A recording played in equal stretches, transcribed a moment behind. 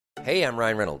Hey, I'm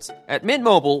Ryan Reynolds. At Mint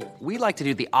Mobile, we like to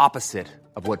do the opposite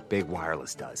of what Big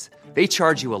Wireless does. They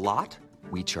charge you a lot,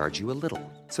 we charge you a little.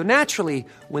 So naturally,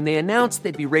 when they announced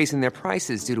they'd be raising their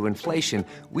prices due to inflation,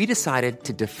 we decided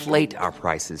to deflate our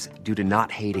prices due to not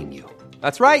hating you.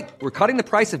 That's right. We're cutting the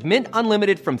price of Mint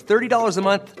Unlimited from $30 a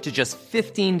month to just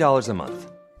 $15 a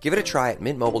month. Give it a try at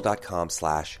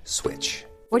mintmobile.com/switch.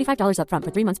 $45 up front for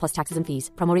 3 months plus taxes and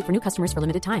fees. Promo rate for new customers for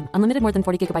limited time. Unlimited more than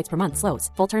 40 gigabytes per month. Slows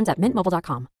full terms at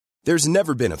mintmobile.com. There's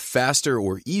never been a faster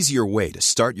or easier way to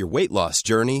start your weight loss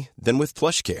journey than with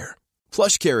PlushCare.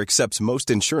 PlushCare accepts most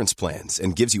insurance plans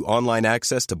and gives you online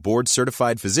access to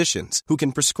board-certified physicians who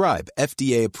can prescribe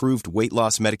FDA-approved weight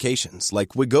loss medications like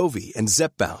Wegovy and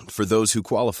Zepbound for those who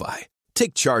qualify.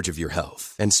 Take charge of your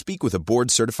health and speak with a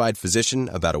board-certified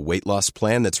physician about a weight loss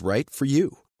plan that's right for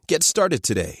you. Get started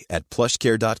today at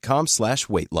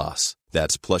plushcare.com/weight loss.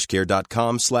 That's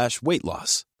plushcare.com/weight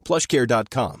loss.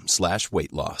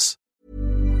 plushcare.com/weight loss.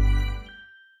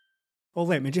 Well,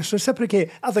 let me just reciprocate.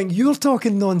 I think you're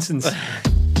talking nonsense.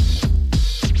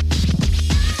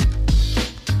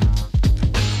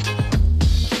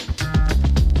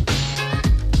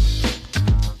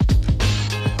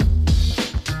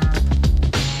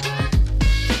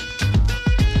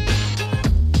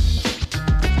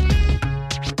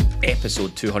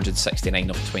 Episode 269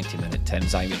 of 20 Minute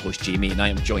Tims. I'm your host Jamie and I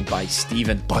am joined by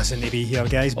Stephen. Buzzing to be here,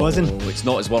 guys, buzzing. Oh, it's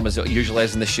not as warm as it usually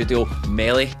is in the studio.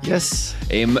 Melly. Yes.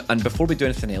 And before we do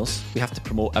anything else, we have to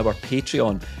promote our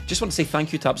Patreon. Just want to say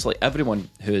thank you to absolutely everyone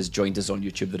who has joined us on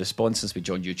YouTube. The response since we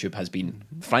joined YouTube has been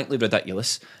frankly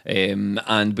ridiculous.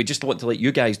 And we just want to let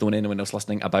you guys know and anyone else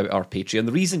listening about our Patreon.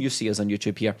 The reason you see us on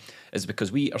YouTube here is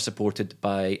because we are supported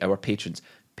by our patrons.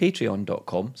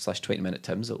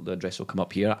 Patreon.com/20minutetims. The address will come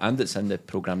up here and it's in the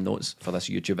programme notes for this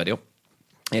YouTube video.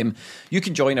 You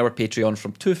can join our Patreon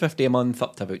from $2.50 a month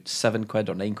up to about £7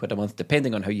 or £9 a month,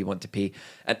 depending on how you want to pay.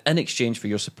 And in exchange for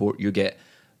your support, you get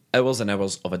hours and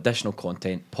hours of additional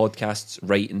content, podcasts,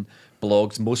 writing,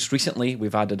 blogs. Most recently,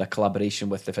 we've added a collaboration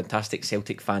with the fantastic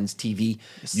Celtic Fans TV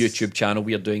YouTube channel.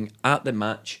 We are doing at the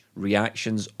match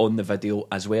reactions on the video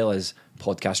as well as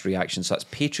podcast reactions. So that's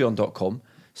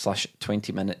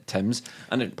patreon.com/20minutetims.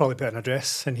 And Probably put an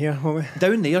address in here, won't we?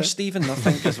 Down there, Stephen, I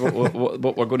think is what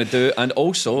we're going to do. And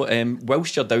also,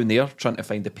 whilst you're down there trying to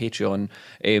find the Patreon,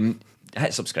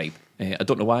 hit subscribe. I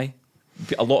don't know why.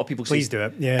 A lot of people say... Please do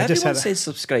it. Yeah, everyone says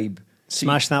subscribe.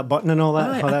 Smash that button and all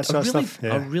that, sort of stuff.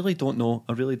 Yeah. I really don't know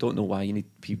why you need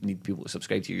people to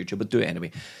subscribe to your YouTube, but do it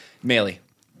anyway. Melly,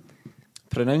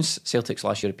 pronounce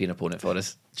Celtic/European opponent for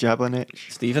us. Jablonec.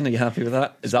 Stephen, are you happy with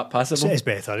that? Is that passable? It's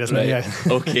better, isn't right. it?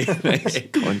 Yeah. Okay.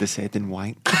 Right. Condescending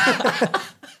wank.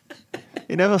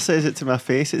 He never says it to my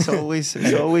face. It's always in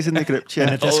the group chat.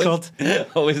 In the Discord.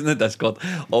 Always in the Discord.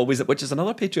 Always, which is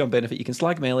another Patreon benefit. You can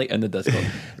slag Melly in the Discord.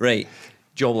 Right.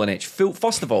 Jablonec.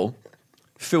 First of all,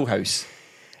 Full House.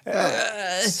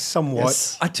 Somewhat.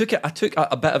 Yes. I took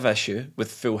a bit of issue with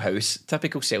Full House.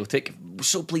 Typical Celtic.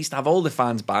 So pleased to have all the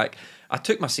fans back. I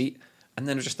took my seat and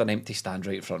then there was just an empty stand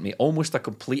right in front of me. Almost a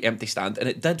complete empty stand. And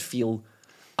it did feel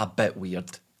a bit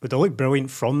weird. Would it look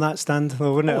brilliant from that stand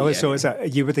though, wouldn't it? Oh, yeah. So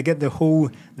you would get the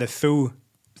full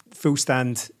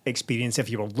stand experience if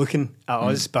you were looking at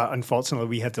us, but unfortunately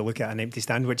we had to look at an empty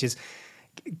stand, which is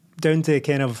down to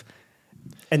kind of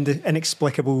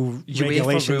inexplicable UEFA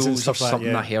regulations rules and stuff or like that.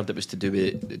 something. I heard it was to do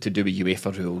with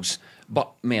UEFA rules.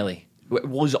 But Melly, it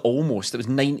was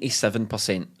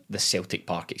 97% the Celtic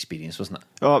Park experience, wasn't it?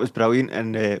 Oh, it was brilliant.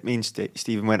 And me and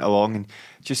Stephen went along and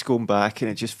just going back, and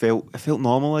it felt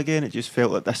normal again. It just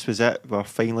felt like this was it. We're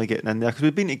finally getting in there because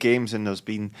we've been to games and there's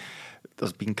been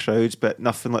crowds, but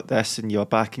nothing like this. And you're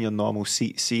back in your normal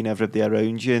seat, seeing everybody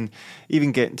around you, and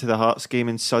even getting to the Hearts game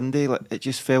on Sunday, like it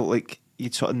just felt like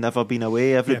you'd sort of never been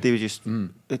away. Everybody was just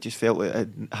it just felt like it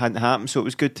hadn't happened. So it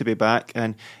was good to be back,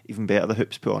 and even better, the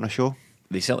Hoops put on a show.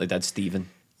 They certainly did, Stephen.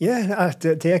 Yeah,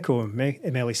 to echo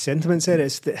Melly's sentiments there,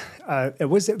 it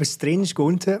was strange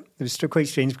going to it. It was quite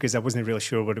strange because I wasn't really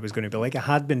sure what it was going to be like. I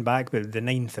had been back, but the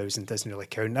 9,000 doesn't really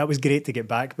count. That was great to get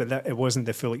back, but it wasn't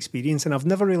the full experience. And I've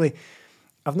never really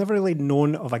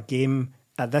known of a game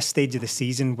at this stage of the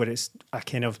season where it's a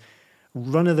kind of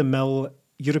run-of-the-mill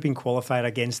European qualifier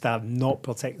against a not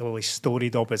particularly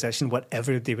storied opposition where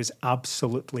everybody was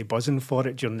absolutely buzzing for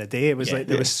it during the day. It was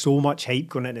there was so much hype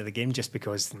going into the game just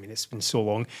because, it's been so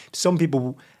long. Some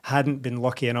people hadn't been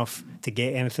lucky enough to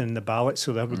get anything in the ballot,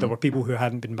 so there were people who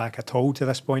hadn't been back at all to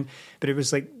this point. But it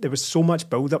was like there was so much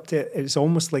build up to it. It was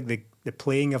almost like the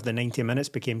playing of the 90 minutes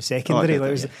became secondary.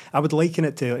 I would liken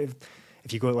it to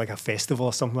if you go to like a festival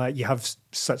or something like that, you have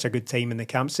such a good time in the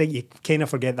campsite, you kind of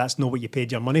forget that's not what you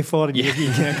paid your money for, and you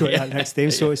kind of go to that next day.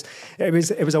 So it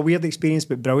was a weird experience,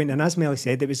 but brilliant. And as Melly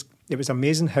said, it was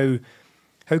amazing how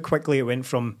quickly it went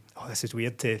from, oh, this is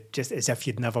weird, to just as if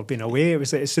you'd never been away. It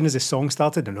was like, as soon as the song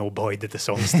started, and oh boy, did the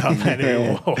song start.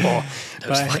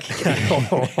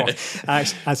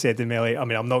 I said to Melly, I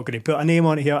mean, I'm not going to put a name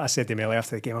on it here. I said to Melly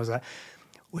after the game, I was like,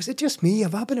 was it just me?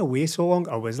 Have I been away so long?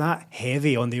 Or was that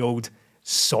heavy on the old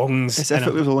songs? As if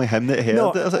it was only him that heard it.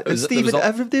 I was like, Stephen,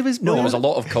 everybody was no. There was a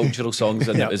lot of cultural songs,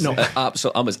 and I was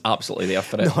absolutely there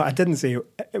for it. No, I didn't say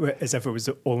as if it was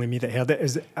only me that heard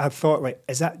it. I thought, like,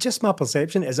 is that just my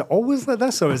perception? Is it always like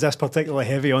this, or is this particularly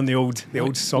heavy on the old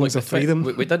songs of freedom?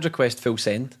 We did request full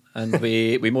send, and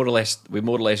we more or less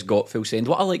got full send.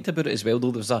 What I liked about it as well,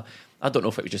 though, there was I don't know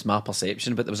if it was just my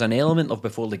perception, but there was an element of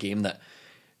before the game that,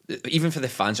 even for the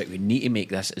fans, like, we need to make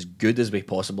this as good as we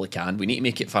possibly can. We need to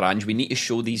make it for Ange. We need to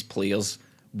show these players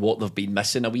what they've been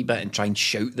missing a wee bit and try and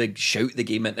shout the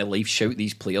game into life, shout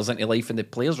these players into life, and the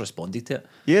players responded to it.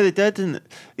 Yeah, they did. And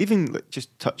even like,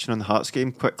 just touching on the Hearts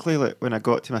game quickly, like when I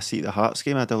got to my seat at the Hearts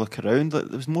game, I had a look around. Like,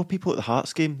 there was more people at the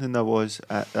Hearts game than there was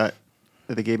at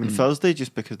the game on Thursday,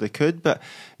 just because they could. But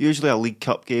usually a League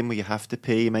Cup game where you have to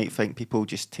pay, you might think people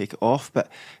just take it off, but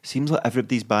it seems like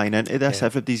everybody's buying into this.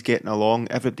 Everybody's getting along,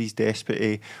 everybody's desperate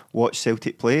to watch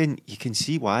Celtic play, and you can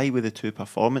see why with the two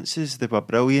performances. They were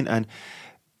brilliant, and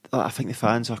I think the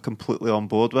fans are completely on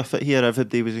board with it here.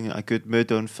 Everybody was in a good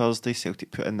mood on Thursday.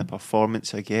 Celtic put in the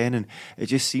performance again, and it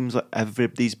just seems like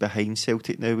everybody's behind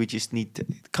Celtic now. We just need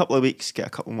a couple of weeks, get a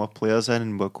couple more players in,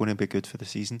 and we're going to be good for the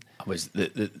season.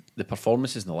 The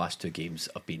performances in the last two games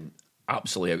have been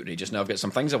absolutely outrageous. Now, I've got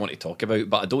some things I want to talk about,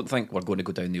 but I don't think we're going to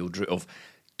go down the old route of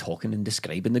talking and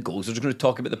describing the goals. We're just going to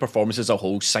talk about the performances as a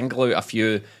whole, single out a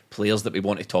few players that we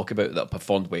want to talk about that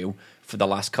performed well for the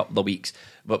last couple of weeks,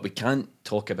 but we can't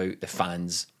talk about the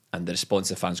fans and the response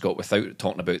the fans got without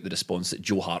talking about the response that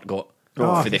Joe Hart got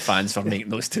for the fans for making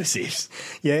those two saves.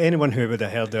 Yeah, anyone who would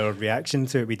have heard our reaction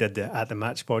to it, we did the At The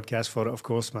Match podcast for it, of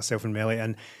course, myself and Melly,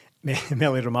 and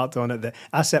Melly remarked on it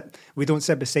that we don't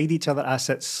sit beside each other, I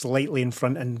sit slightly in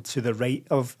front and to the right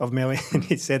of Melly, and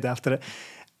he said after it,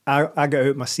 I got out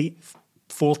of my seat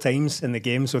 4 times in the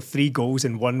game, so 3 goals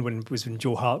and one was when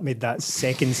Joe Hart made that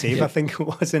second save, I think it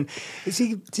was. And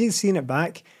seeing it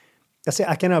back,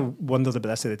 I kind of wondered about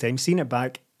this at the time. Seeing it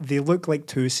back, they look like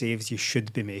 2 saves you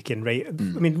should be making, right? I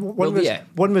mean,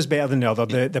 one was better than the other.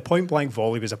 The point blank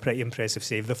volley was a pretty impressive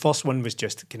save. The first one was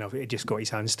just it just got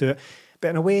his hands to it. But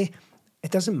in a way,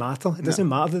 it doesn't matter. It doesn't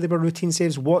matter that they were routine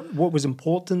saves. What was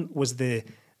important was the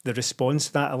response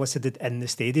that elicited in the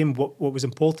stadium. What was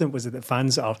important was that the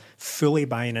fans are fully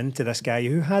buying into this guy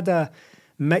who had a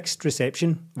mixed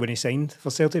reception when he signed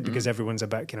for Celtic, because everyone's a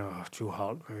bit Joe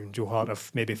Hart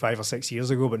of maybe 5 or 6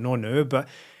 years ago, but no now. But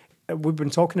we've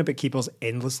been talking about keepers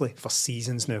endlessly for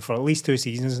seasons now, for at least 2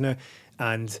 seasons now,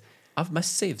 and I've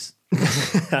missed saves.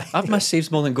 I've missed saves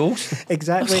more than goals.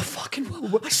 Exactly. That's fucking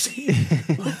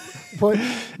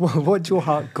what Joe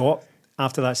Hart got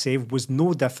after that save was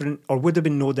no different, or would have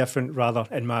been no different, rather,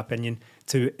 in my opinion,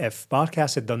 to if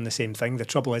Barkas had done the same thing. The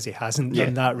trouble is he hasn't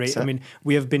done that, right? I mean,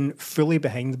 we have been fully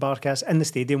behind Barkas in the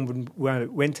stadium when we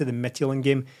went to the Midtjylland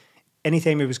game.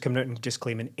 Anytime he was coming out and just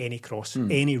claiming any cross,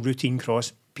 any routine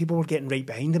cross, people were getting right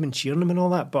behind him and cheering him and all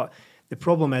that. But the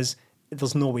problem is,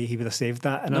 there's no way he would have saved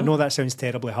that. And I know that sounds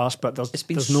terribly harsh, but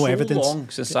there's no evidence. It's been so long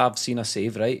since I've seen a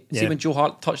save, right? Yeah. See, when Joe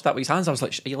Hart touched that with his hands, I was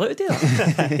like, are you allowed to do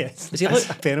that? Yes. Is he allowed,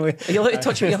 are you allowed to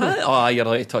touch it with your hands? Oh, you're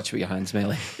allowed to touch it with your hands,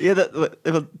 Melly. Yeah,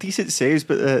 they were decent saves,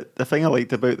 but the thing I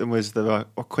liked about them was they were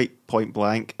quite point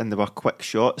blank and they were quick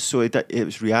shots, so it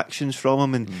was reactions from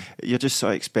him, and you're just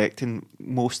sort of expecting,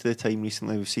 most of the time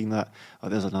recently we've seen that,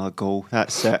 there's another goal,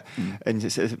 that's it,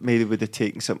 and maybe would have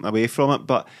taken something away from it,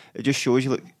 but it just shows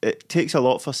you, look, it takes a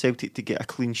lot for Celtic to get a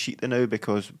clean sheet now,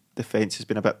 because defence has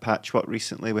been a bit patchwork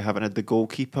recently. We haven't had the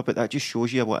goalkeeper, but that just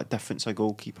shows you what a difference a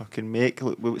goalkeeper can make.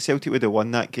 Look, Celtic would have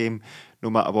won that game no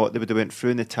matter what. They would have went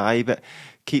through in the tie, but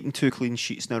keeping 2 clean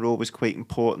sheets in a row was quite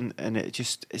important, and it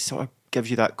sort of gives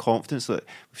you that confidence. That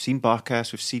we've seen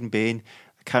Barkas, we've seen Bain.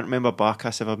 I can't remember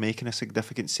Barkas ever making a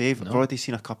significant save. I've already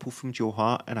seen a couple from Joe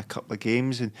Hart in a couple of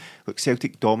games, and look,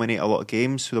 Celtic dominate a lot of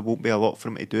games, so there won't be a lot for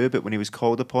him to do, but when he was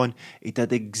called upon, he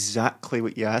did exactly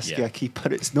what you ask a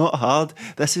keeper. It's not hard.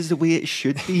 This is the way it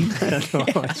should be.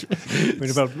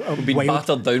 We've been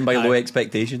battered down by low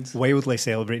expectations. Wildly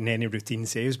celebrating any routine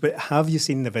saves, but have you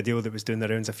seen the video that was doing the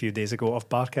rounds a few days ago of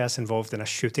Barkas involved in a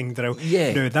shooting drill?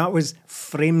 Yeah. Now, that was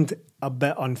framed a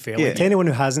bit unfair. Yeah. Like, to anyone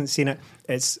who hasn't seen it,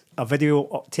 it's a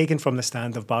video taken from the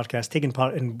stand of Barkas, taking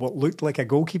part in what looked like a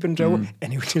goalkeeping drill,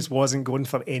 and he just wasn't going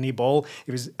for any ball.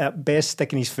 He was at best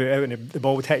sticking his foot out, and the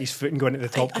ball would hit his foot and go into the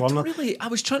top corner. I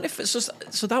was trying to fit.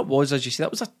 So that was, as you say,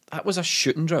 that was a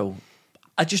shooting drill.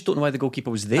 I just don't know why the goalkeeper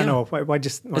was there. I know. Why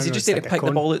is he just there to pick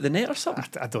the ball out the net or something?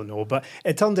 I don't know, but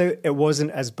it turned out it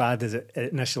wasn't as bad as it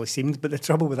initially seemed. But the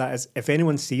trouble with that is, if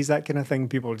anyone sees that kind of thing,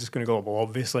 people are just going to go, well,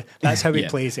 obviously that's how he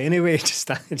plays anyway. It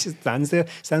just stands there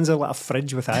like a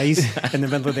fridge with eyes in the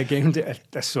middle of the game.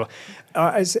 So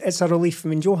it's a relief. I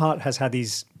mean, Joe Hart has had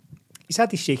he's had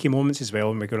these shaky moments as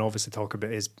well, and we're going to obviously talk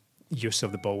about his use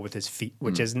of the ball with his feet,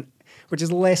 which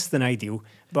is less than ideal.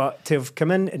 But to have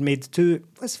come in and made two,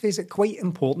 let's face it, quite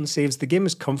important saves. The game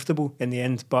was comfortable in the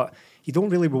end, but you don't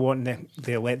really want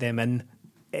to let them in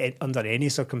under any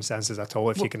circumstances at all,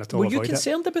 if you can at all avoid it. Were you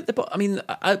concerned about the ball? I mean,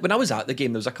 when I was at the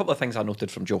game, there was a couple of things I noted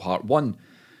from Joe Hart. One,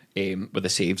 with the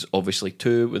saves, obviously.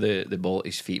 Two, with the ball at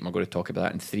his feet, and we're going to talk about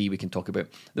that. And three, we can talk about.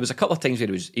 There was a couple of times where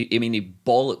he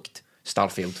bollocked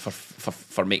Starfield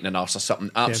for making an arse of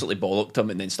something. Absolutely bollocked him,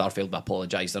 and then Starfield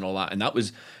apologised and all that. And that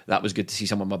was good to see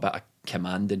someone with a bit of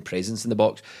command and presence in the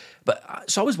box. But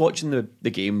so I was watching the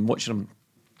game, watching him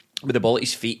with the ball at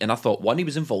his feet, and I thought, one, he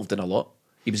was involved in a lot.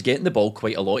 He was getting the ball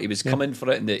quite a lot. He was coming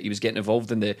for it, and he was getting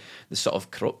involved in the sort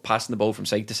of passing the ball from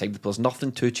side to side. There was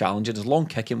nothing too challenging. His long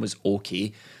kicking was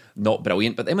okay, not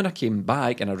brilliant. But then when I came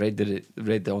back and I read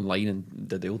the online and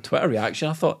did the old Twitter reaction,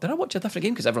 I thought, did I watch a different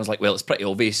game? Because everyone's like, well, it's pretty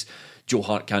obvious Joe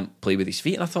Hart can't play with his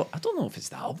feet. And I thought, I don't know if it's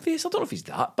that obvious. I don't know if he's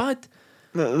that bad.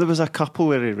 There was a couple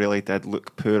where he really did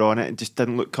look poor on it and just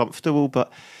didn't look comfortable,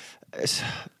 but it's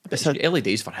early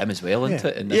days for him as well, isn't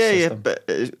it? In this system? But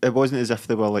it wasn't as if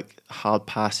they were like hard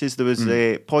passes. There was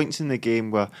points in the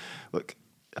game where, look,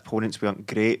 opponents weren't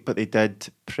great, but they did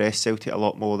press Celtic a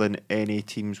lot more than any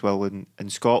teams will in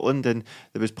Scotland, and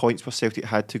there was points where Celtic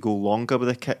had to go longer with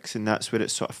the kicks, and that's where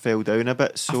it sort of fell down a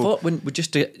bit. So I thought when we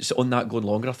just on that going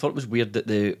longer, I thought it was weird that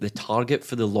the target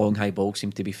for the long high ball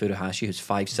seemed to be Furuhashi, who's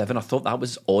 5'7". I thought that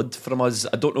was odd from us.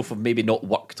 I don't know if we've maybe not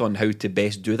worked on how to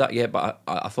best do that yet, but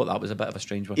I thought that was a bit of a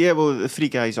strange one. Yeah, well, the three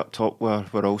guys up top were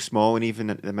all small, and even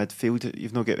at the midfield,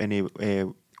 you've not got any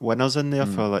winners in there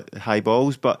for like high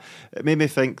balls, but it made me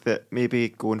think that maybe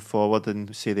going forward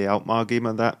and say the Alkmaar game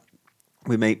and that,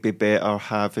 we might be better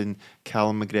having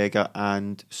Callum McGregor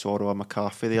and Soro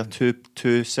McCarthy. They are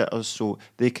two sitters, so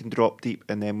they can drop deep,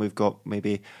 and then we've got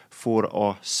maybe 4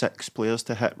 or 6 players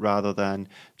to hit rather than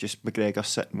just McGregor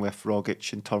sitting with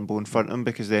Rogic and Turnbull in front of him,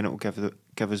 because then it will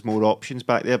give us more options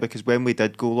back there. Because when we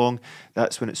did go long,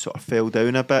 that's when it sort of fell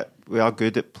down a bit. We are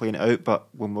good at playing it out, but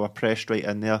when we were pressed right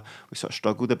in there, we sort of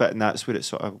struggled a bit, and that's where it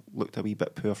sort of looked a wee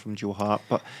bit poor from Joe Hart.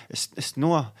 But it's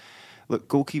not look,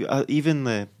 goalkeeper, even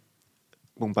the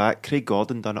going back, Craig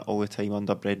Gordon done it all the time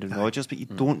under Brendan Rodgers, but you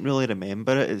don't really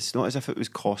remember it. It's not as if it was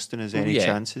costing us any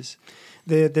chances.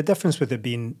 The difference with it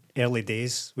being early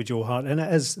days with Joe Hart, and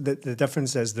it is the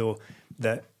difference is though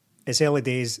that it's early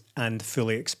days and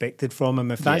fully expected from him.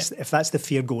 If that's the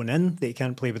fear going in that he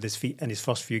can't play with his feet in his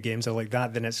first few games or like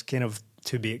that, then it's kind of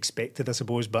to be expected, I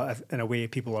suppose. But in a way,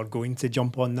 people are going to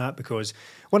jump on that because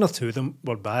one or two of them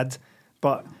were bad.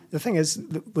 But the thing is,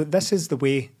 this is the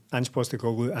way Ange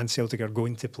Postecoglou and Celtic are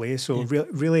going to play. So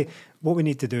really, what we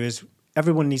need to do is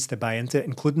everyone needs to buy into it,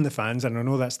 including the fans. And I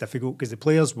know that's difficult because the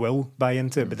players will buy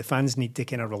into it, but the fans need to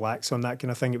kind of relax on that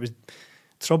kind of thing. It was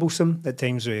troublesome at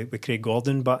times with Craig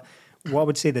Gordon, but what I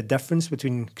would say the difference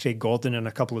between Craig Gordon and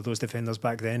a couple of those defenders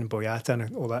back then, Boyata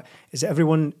and all that, is that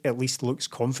everyone at least looks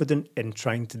confident in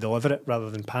trying to deliver it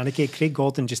rather than panicky. Craig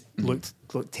Gordon just looked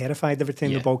terrified every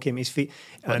time the ball came at his feet.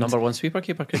 And number one sweeper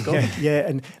keeper, Craig Gordon. Yeah,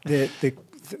 and I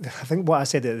think what I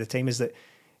said at the time is that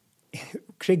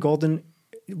Craig Gordon,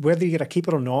 whether you're a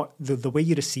keeper or not, the way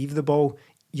you receive the ball,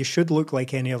 you should look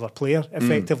like any other player,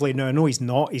 effectively. Now, I know he's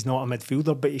not a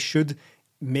midfielder, but he should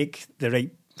make the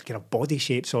right kind of body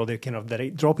shapes or the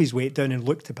right drop his weight down and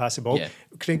look to pass the ball. Yeah.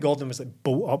 Craig Gordon was like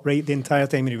bolt upright the entire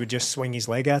time, and he would just swing his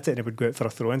leg at it and it would go out for a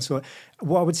throw in. So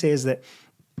what I would say is that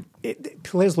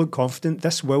players look confident.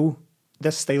 This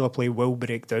style of play will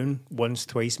break down once,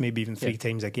 twice, maybe even 3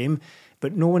 times a game.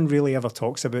 But no one really ever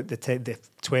talks about the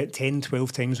 10,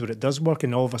 12 times where it does work,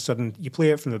 and all of a sudden you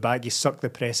play it from the back, you suck the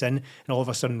press in, and all of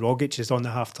a sudden Rogic is on the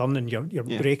half turn and you're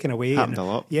breaking away. Happened a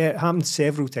lot. Yeah, it happened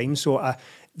several times. So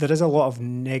there is a lot of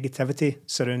negativity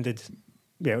surrounding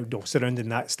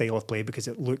that style of play because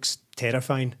it looks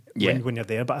terrifying when you're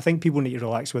there. But I think people need to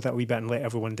relax with it a wee bit and let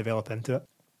everyone develop into it.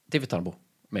 David Turnbull,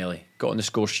 Melly, got on the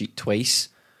score sheet twice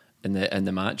in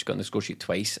the match, got on the score sheet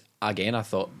twice. Again, I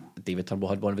thought David Turnbull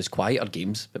had one of his quieter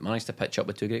games, but managed to pitch up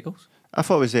with 2 great goals. I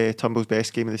thought it was Turnbull's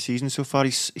best game of the season so far.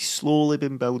 He's slowly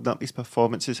been building up. His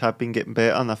performances have been getting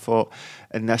better, and I thought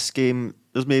in this game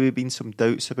there's maybe been some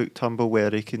doubts about Turnbull,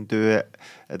 where he can do it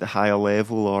at the higher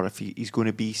level, or if he's going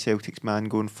to be Celtic's man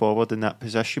going forward in that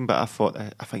position. But I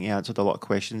think he answered a lot of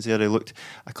questions there. He looked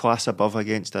a class above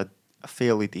against a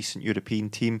fairly decent European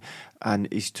team,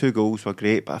 and his 2 goals were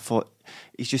great. But I thought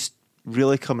he's just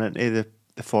really coming into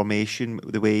the formation,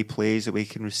 the way he plays, the way he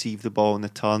can receive the ball in the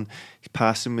turn. His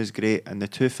passing was great, and the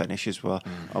 2 finishes were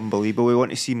unbelievable. We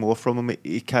want to see more from him.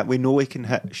 We know he can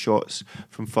hit shots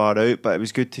from far out, but it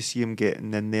was good to see him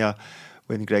getting in there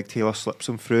when Greg Taylor slips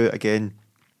him through. Again,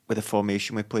 with the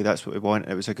formation we play, that's what we want.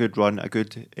 It was a good run, a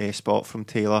good spot from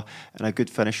Taylor, and a good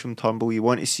finish from Turnbull. You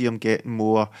want to see him getting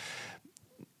more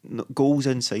goals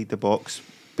inside the box,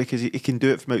 because he can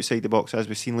do it from outside the box, as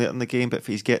we've seen later in the game. But if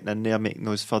he's getting in there making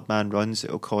those third man runs,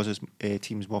 it'll cause his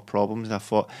teams more problems. And I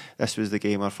thought this was the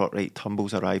game where I thought, right,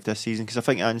 Turnbull's arrived this season, because I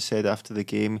think Ange said after the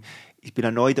game he's been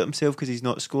annoyed at himself because he's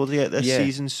not scored yet this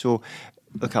season. So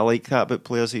look, I like that about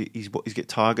players. He's got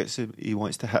targets he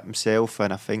wants to hit himself,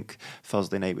 and I think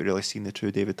Thursday night we really seen the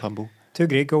true David Turnbull. 2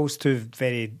 great goals, 2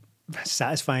 very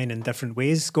satisfying in different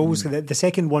ways goals. The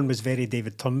second one was very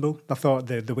David Turnbull. I thought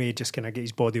the way he just kind of get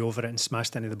his body over it and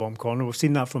smashed into the bottom corner. We've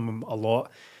seen that from him a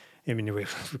lot. I mean, we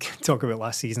can talk about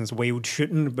last season's wild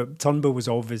shooting, but Turnbull was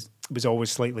always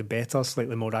slightly better,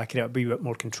 slightly more accurate, a wee bit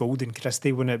more controlled than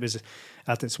Christie when it was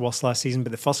at its worst last season.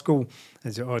 But the first goal,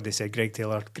 as they said, Greg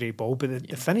Taylor, great ball, but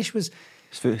the finish was...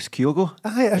 It's Kyogo.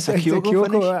 It's a Kyogo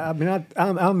finish. I mean,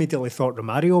 I immediately thought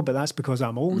Romario, but that's because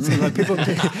I'm old. Like, people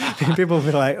will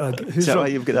be like, "Who's is that why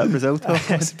you've got that result?"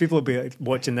 People will be like,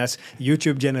 watching this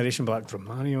YouTube generation, be like,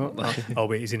 Romario. Oh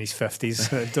wait, he's in his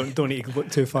 50s. Don't need to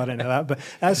look too far into that. But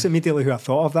that's immediately who I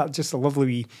thought of. That just a lovely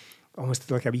wee, almost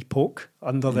like a wee poke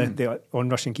under the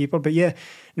on-rushing keeper. But yeah,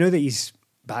 now that he's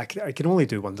back, I can only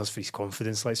do wonders for his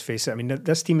confidence, let's face it. I mean,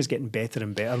 this team is getting better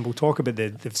and better, and we'll talk about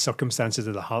the circumstances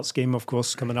of the Hearts game, of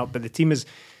course, coming up, but the team has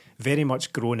very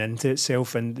much grown into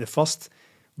itself. And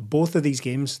both of these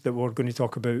games that we're going to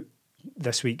talk about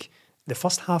this week, the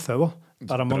first half hour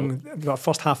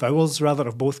first half hours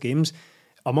of both games,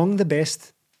 among the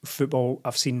best football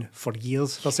I've seen for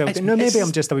years for Celtic. Now maybe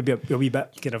I'm just a wee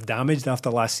bit kind of damaged after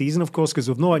last season, of course, because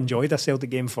we've not enjoyed a Celtic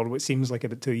game for what seems like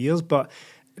about 2 years, but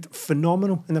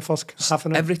phenomenal in the first half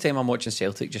an hour. Every time I'm watching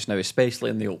Celtic just now,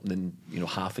 especially in the opening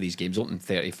half of these games, opening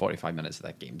 30-45 minutes of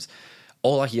that games,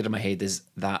 all I hear in my head is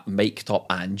that mic'd up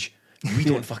Ange, we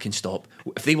don't fucking stop.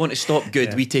 If they want to stop,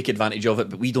 good, we take advantage of it,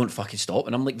 but we don't fucking stop.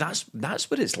 And I'm like, that's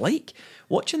what it's like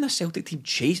watching the Celtic team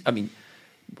chase. I mean,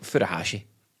 Furuhashi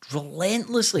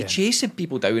relentlessly chasing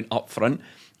people down up front.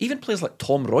 Even players like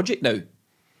Tom Rogic now.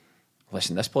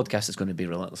 Listen, this podcast is going to be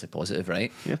relentlessly positive,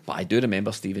 right? Yeah. But I do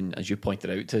remember, Stephen, as you pointed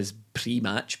out, to his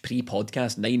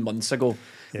pre-podcast 9 months ago,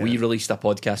 we released a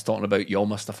podcast talking about Y'all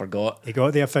Must Have Forgot. He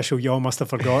got the official Y'all Must Have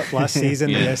Forgot last season.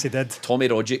 Yes, he did. Tommy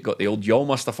Rogic got the old Y'all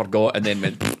Must Have Forgot and then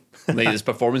went, like, his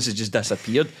performances just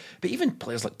disappeared. But even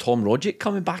players like Tom Rogic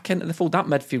coming back into the fold, that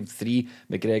midfield 3,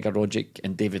 McGregor, Rogic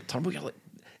and David Turnbull, you're like,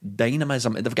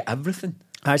 dynamism, they've got everything.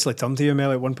 I actually turned to you,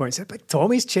 Mel, at one point and said, "But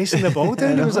Tommy's chasing the ball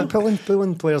down." He was like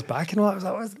pulling players back and all that.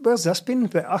 I was like, where's this been?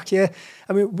 But I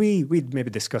mean, we'd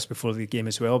maybe discussed before the game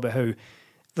as well about how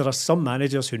there are some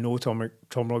managers who know Tom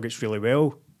Rogic really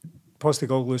well.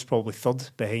 Postecoglou's probably third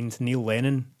behind Neil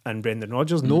Lennon and Brendan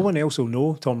Rodgers. No one else will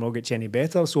know Tom Rogic any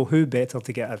better, so who better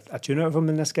to get a tune out of him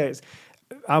than this guy?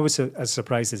 I was as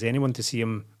surprised as anyone to see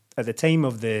him. At the time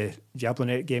of the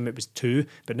Jablonec game, it was 2,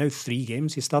 but now 3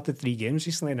 games. He started 3 games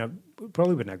recently, and I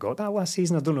probably wouldn't have got that last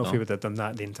season. I don't know if he would have done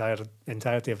that the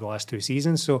entirety of the last 2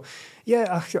 seasons. So,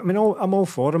 yeah, I mean, I'm all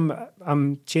for him.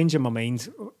 I'm changing my mind,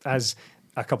 as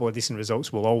a couple of decent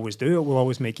results will always do. It will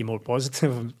always make you more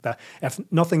positive. If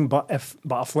nothing but a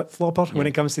flip-flopper when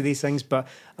it comes to these things. But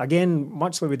again,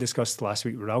 much like we discussed last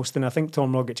week with Ralston, I think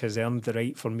Tom Rogic has earned the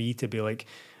right for me to be like,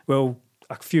 well,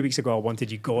 a few weeks ago I wanted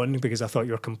you gone because I thought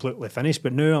you were completely finished,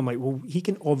 but now I'm like, well, he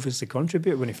can obviously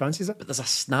contribute when he fancies it. But there's a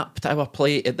snap to our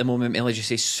play at the moment, Mel, as you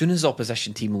say. As soon as the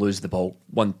opposition team lose the ball,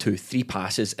 1, 2, 3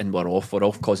 passes and we're off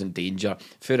causing danger.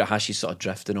 Furuhashi's sort of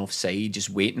drifting offside, just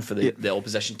waiting for the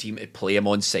opposition team to play him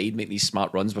on side, make these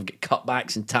smart runs. We've got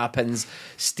cutbacks and tap-ins.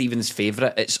 Stephen's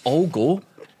favourite, it's all go.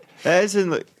 It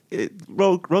isn't like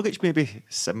Rogic maybe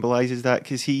symbolises that,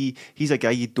 because he's a guy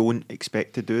you don't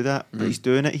expect to do that, but he's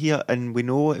doing it here, and we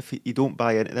know if you don't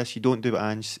buy into this, you don't do what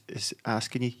Ange is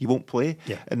asking you, won't play.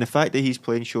 And the fact that he's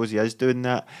playing shows he is doing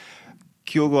that.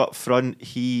 Kyogo up front,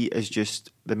 he is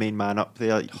just the main man up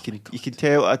there. You can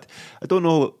tell. I don't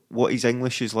know what his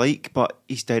English is like, but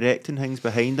he's directing things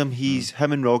behind him.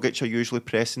 Him and Rogic are usually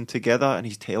pressing together, and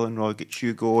he's telling Rogic,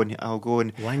 "You go and I'll go."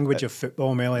 And language of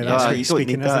football, Melly. That's what you he's don't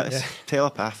speaking. need that. It's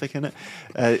telepathic, isn't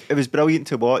it? It was brilliant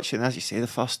to watch, and as you say, the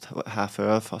first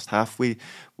half, we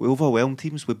overwhelm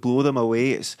teams. We blow them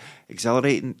away. It's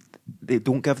exhilarating. They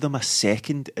don't give them a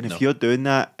second, and if you're doing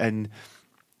that, and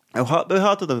they're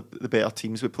harder the better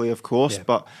teams we play, of course,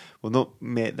 but we've not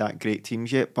met that great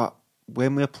teams yet. But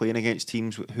when we're playing against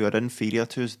teams who are inferior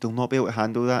to us, they'll not be able to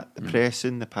handle that. The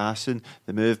pressing, the passing,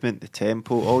 the movement, the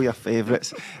tempo, all your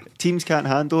favourites. Teams can't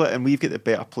handle it, and we've got the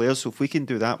better players. So if we can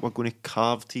do that, we're going to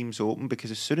carve teams open,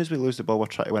 because as soon as we lose the ball, we're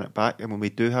trying to win it back. And when we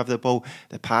do have the ball,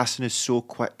 the passing is so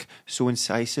quick, so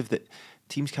incisive that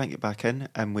teams can't get back in,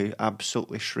 and we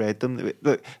absolutely shred them.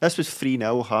 Look, this was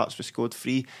 3-0. Hearts were scored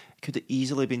 3. Could have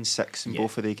easily been 6 in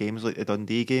both of the games, like the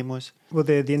Dundee game was. Well,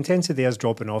 the intensity is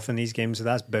dropping off in these games, so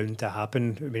that's bound to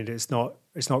happen. I mean, it's not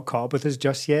caught up with us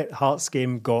just yet. Hearts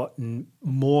game got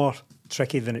more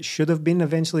tricky than it should have been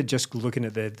eventually, just looking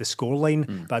at the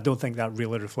scoreline, but I don't think that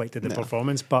really reflected the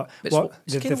performance. But it's what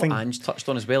Ange touched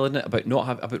on as well, isn't it?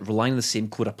 About relying on the same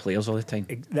core of players all the time.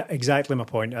 Exactly my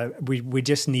point. We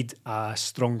just need a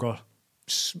stronger,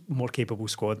 more capable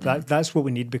squad. That's what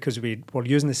we need, because we're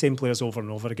using the same players over and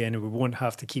over again, and we won't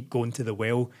have to keep going to the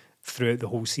well throughout the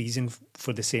whole season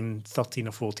for the same 13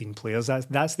 or 14 players.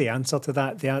 That's the answer to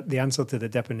that. The answer to the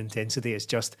dip in intensity is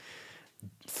just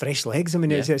fresh legs. I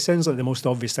mean, it sounds like the most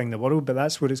obvious thing in the world, but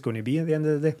that's what it's going to be at the end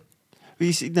of the day. Well,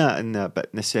 you seen that in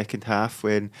the second half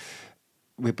when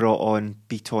we brought on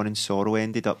Beaton and Sorrow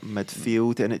ended up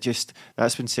midfield, and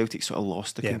that's when Celtic sort of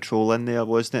lost the control in there,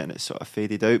 wasn't it? And it sort of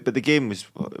faded out. But the game was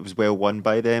well won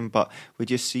by them. But we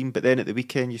just seen. But then at the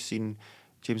weekend, you've seen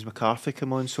James McCarthy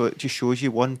come on, so it just shows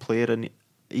you one player in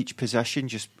each position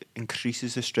just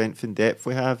increases the strength and depth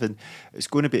we have, and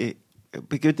it'll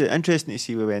be good, interesting to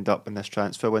see where we end up when this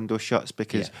transfer window shuts,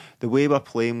 because the way we're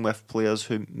playing with players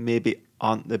who maybe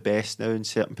aren't the best now in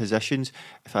certain positions,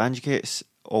 if Ange gets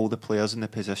all the players in the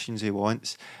positions he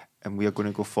wants, and we are going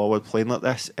to go forward playing like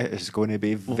this, it is going to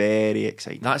be very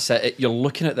exciting. That's it. You're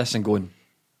looking at this and going,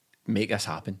 make this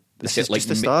happen. This is just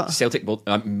the start. Celtic will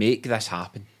make this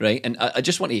happen, right? And I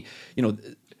just want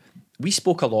to, we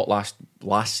spoke a lot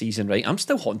last season, right? I'm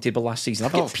still haunted by last season.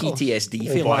 I've got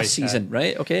PTSD for last season,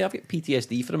 right? Okay, I've got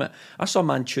PTSD from it. I saw a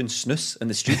man chewing snus in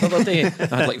the street the other day. I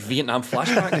had like Vietnam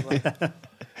flashback,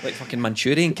 like fucking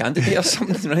Manchurian Candidate or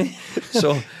something, right?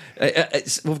 So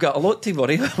we've got a lot to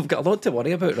worry. We've got a lot to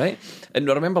worry about, right? And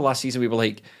I remember last season we were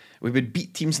like, we would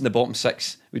beat teams in the bottom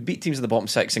 6. We'd beat teams in the bottom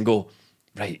 6 and go,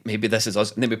 right, maybe this is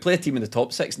us. And then we play a team in the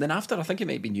top 6. And then after, I think it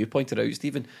might be you pointed out,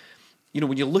 Stephen,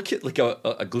 when you look at like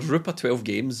a group of 12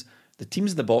 games, the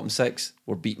teams in the bottom 6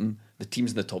 were beaten, the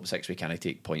teams in the top 6 we can't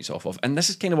take points off of. And this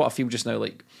is kind of what I feel just now,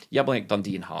 like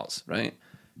Dundee and Hearts, right?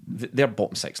 They're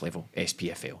bottom 6 level,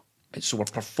 SPFL. So we're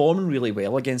performing really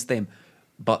well against them,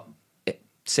 but it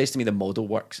says to me the model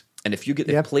works. And if you get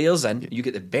the players in, you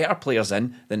get the better players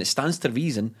in, then it stands to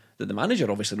reason that the manager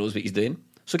obviously knows what he's doing.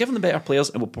 So give them the better players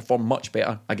and we'll perform much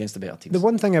better against the better teams. The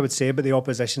one thing I would say about the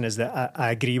opposition is that I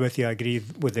agree with you. I agree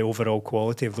with the overall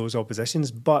quality of those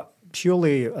oppositions, but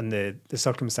purely on the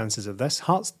circumstances of this,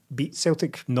 Hearts beat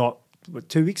Celtic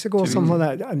 2 weeks ago or something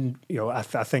like that. And I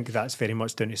think that's very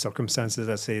much down to circumstances.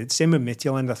 I say same with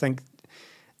Midtjylland. I think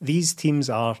these teams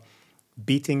are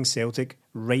beating Celtic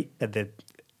right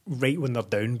when they're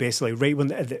down, basically, right when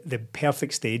the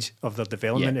perfect stage of their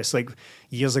development. It's like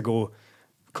years ago,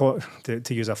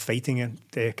 to use a fighting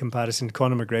comparison,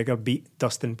 Conor McGregor beat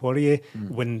Dustin Poirier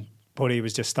when Poirier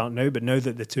was just starting out, but now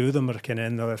that the two of them are kind of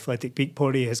in their athletic peak,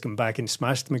 Poirier has come back and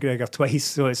smashed McGregor twice.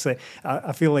 So it's like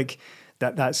I feel like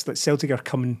that's like Celtic are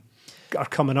coming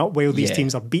up while these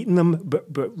teams are beating them,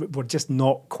 but we're just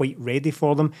not quite ready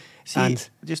for them. And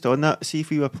just on that, see if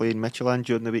we were playing Midtjylland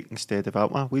during the week instead of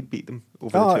Alkmaar, we'd beat them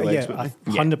over the 2 legs, wouldn't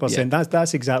we? 100%.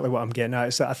 That's exactly what I'm getting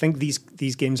at. So I think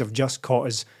these games have just caught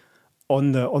us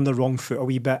on the wrong foot a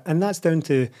wee bit, and that's down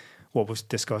to what was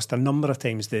discussed a number of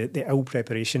times, the ill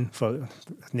preparation for the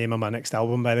name of my next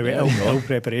album, by the way, ill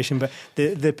preparation, but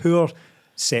the poor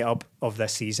setup of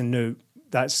this season. Now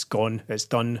that's gone, it's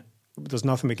done, there's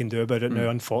nothing we can do about it now,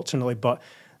 unfortunately, but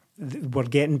we're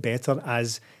getting better,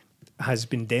 as has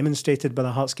been demonstrated by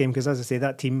the Hearts game, because as I say,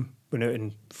 that team went out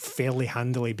and fairly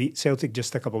handily beat Celtic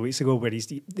just a couple of weeks ago, where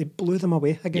they blew them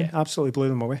away again, absolutely blew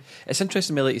them away. It's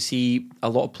interesting, Millie, to see a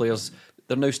lot of players,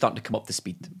 they're now starting to come up to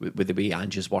speed with the way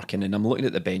Ange is working, and I'm looking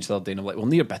at the bench the other day and I'm like, well,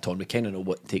 Nir Bitton, we kind of know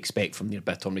what to expect from Nir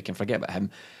Bitton, we can forget about him,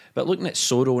 but looking at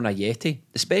Soro and Ajeti,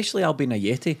 especially Albin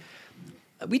Ajeti,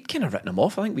 we'd kind of written him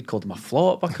off. I think we'd called him a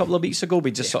flop a couple of weeks ago.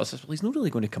 We just sort of said, well, he's not really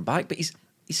going to come back, but he's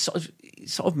sort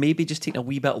of maybe just taking a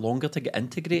wee bit longer to get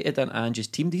integrated into Ange's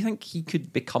team. Do you think he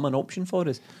could become an option for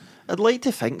us? I'd like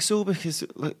to think so, because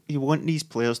look, you want these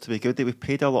players to be good. We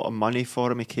paid a lot of money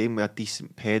for him. He came with a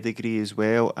decent pedigree as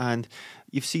well, and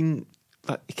you've seen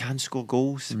that he can score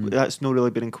goals. That's not really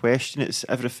been in question. It's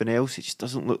everything else. It just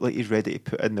doesn't look like he's ready to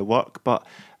put in the work. But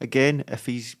again, if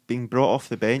he's being brought off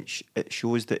the bench, it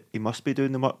shows that he must be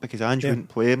doing the work, because Ange wouldn't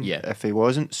play him if he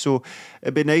wasn't. So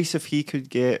it'd be nice if he could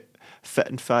get fit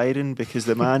and firing, because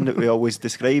the man that we always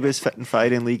describe as fit and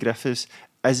firing, Leigh Griffiths,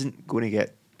 isn't going to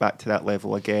get back to that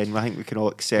level again. I think we can all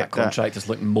accept that contract is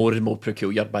looking more and more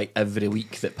peculiar by every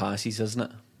week that passes,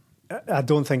 isn't it? I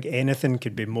don't think anything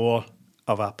could be more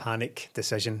of a panic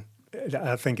decision.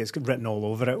 I think it's written all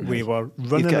over it. We were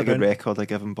running. You've got a good record of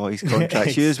giving boys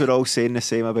contracts. You were all saying the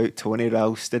same about Tony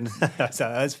Ralston.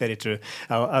 That's very true.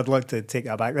 I'd like to take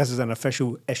that back. This is an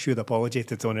official issued apology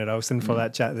to Tony Ralston for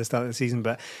that chat at the start of the season.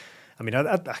 But I mean,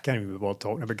 I can't even be bothered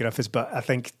talking about Griffiths, but I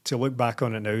think to look back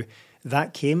on it now,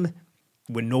 that came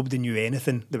when nobody knew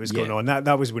anything that was going on.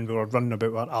 That was when we were running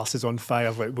about our arses on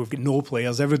fire. Like, we've got no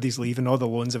players, everybody's leaving, all the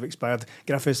loans have expired.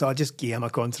 Griffiths, I just gave him a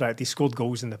contract. He scored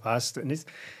goals in the past, and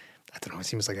I don't know, it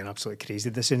seems like an absolutely crazy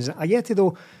decision. Ayeti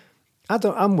though,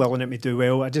 I'm willing him to do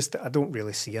well. I don't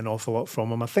really see an awful lot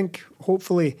from him. I think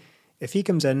hopefully if he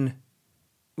comes in,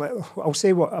 I'll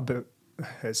say what about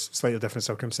it's slightly different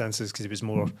circumstances, because he was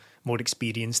more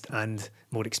experienced and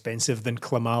more expensive than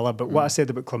Klimala. But what I said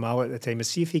about Klimala at the time is,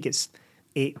 see if he gets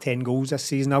 8-10 goals this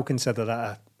season, I'll consider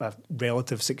that a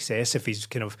relative success if he's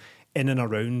kind of in and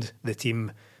around the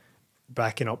team,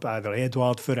 backing up either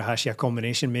Edouard, Furuhashi, a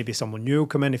combination. Maybe someone new will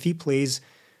come in. If he plays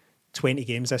 20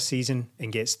 games this season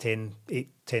and gets 10,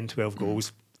 12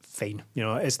 goals, fine. You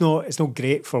know, it's not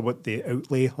great for what the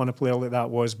outlay on a player like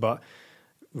that was, but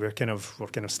we're kind of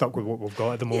stuck with what we've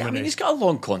got at the moment. Yeah, I mean, he's got a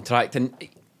long contract, and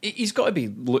he's got to be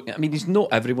looking. I mean, he's not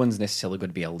everyone's necessarily going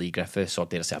to be a Leigh Griffiths or,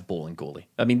 dare I say, a bowling goalie.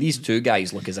 I mean, these two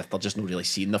guys look as if they're just not really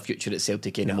seeing their future at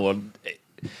Celtic anymore. No.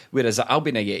 Whereas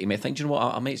Albion Ayeti might think, do you know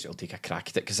what, I might as well take a crack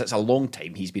at it, because it's a long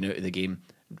time he's been out of the game.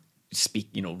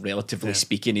 Relatively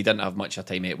speaking, he didn't have much of a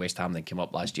time at West Ham, then came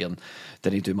up last year and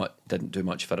didn't do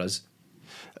much for us.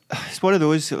 It's one of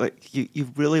those, like,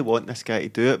 you really want this guy to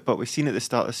do it, but we've seen at the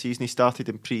start of the season, he started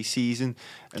in pre-season,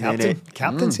 and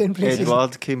captaincy in pre-season.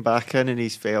 Edouard came back in and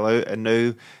he's fell out, and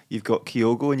now you've got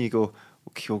Kyogo, and you go,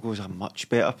 well, Kyogo's a much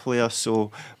better player.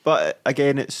 So, but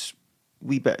again, it's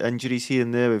wee bit injuries here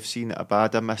and there. We've seen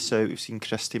Abada miss out, we've seen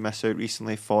Christie miss out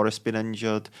recently, Forrest been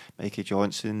injured, Mikey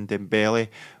Johnson, Dembele.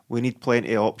 We need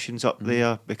plenty of options up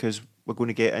there, because we're going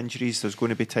to get injuries. There's going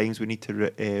to be times we need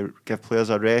to give players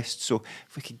a rest. So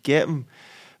if we could get him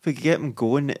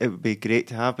going, it would be great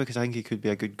to have, because I think he could be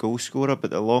a good goal scorer. But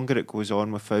the longer it goes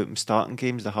on without him starting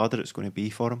games, the harder it's going to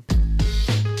be for him.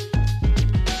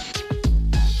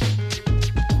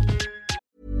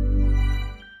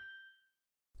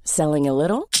 Selling a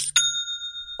little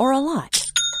or a lot?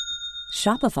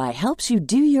 Shopify helps you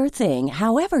do your thing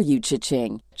however you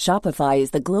cha-ching. Shopify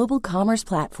is the global commerce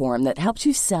platform that helps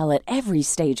you sell at every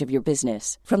stage of your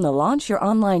business. From the launch your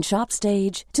online shop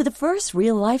stage to the first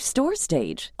real-life store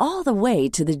stage, all the way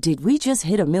to the did we just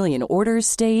hit a million orders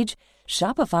stage.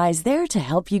 Shopify's there to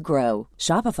help you grow.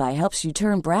 Shopify helps you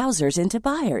turn browsers into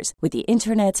buyers with the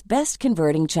internet's best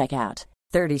converting checkout.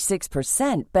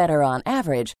 36% better on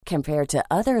average compared to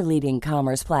other leading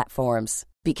commerce platforms.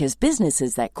 Because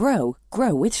businesses that grow,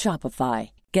 grow with Shopify.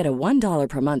 Get a $1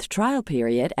 per month trial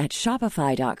period at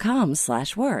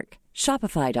shopify.com/work.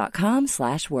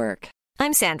 Shopify.com/work.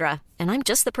 I'm Sandra, and I'm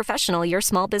just the professional your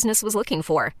small business was looking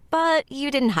for. But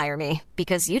you didn't hire me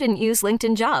because you didn't use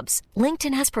LinkedIn Jobs.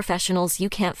 LinkedIn has professionals you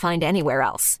can't find anywhere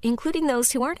else, including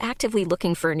those who aren't actively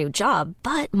looking for a new job,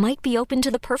 but might be open to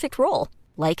the perfect role,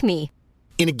 like me.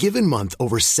 In a given month,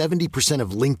 over 70% of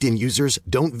LinkedIn users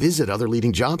don't visit other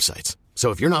leading job sites. So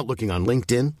if you're not looking on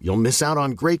LinkedIn, you'll miss out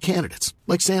on great candidates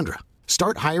like Sandra.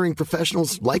 Start hiring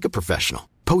professionals like a professional.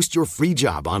 Post your free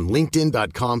job on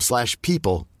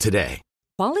linkedin.com/people today.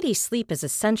 Quality sleep is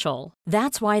essential.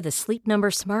 That's why the Sleep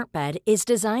Number Smart Bed is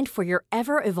designed for your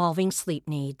ever-evolving sleep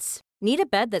needs. Need a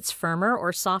bed that's firmer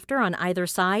or softer on either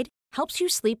side? Helps you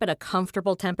sleep at a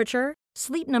comfortable temperature?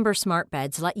 Sleep Number Smart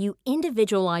Beds let you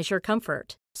individualize your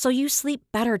comfort, so you sleep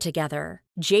better together.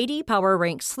 J.D. Power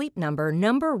ranks Sleep Number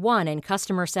number 1 in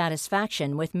customer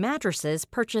satisfaction with mattresses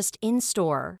purchased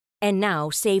in-store. And now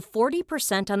save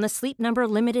 40% on the Sleep Number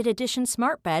Limited Edition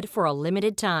Smart Bed for a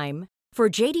limited time. For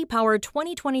J.D. Power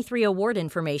 2023 award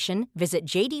information, visit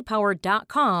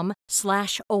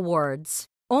jdpower.com/awards.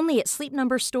 Only at Sleep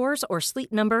Number stores or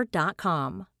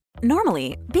sleepnumber.com.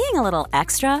 Normally, being a little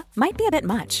extra might be a bit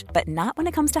much, but not when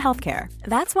it comes to healthcare.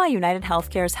 That's why United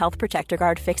Healthcare's Health Protector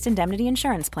Guard fixed indemnity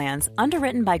insurance plans,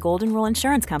 underwritten by Golden Rule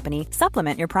Insurance Company,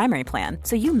 supplement your primary plan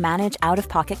so you manage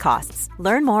out-of-pocket costs.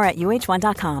 Learn more at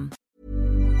uh1.com.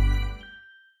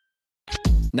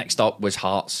 Next up was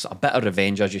Hearts. A bit of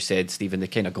revenge, as you said, Stephen. They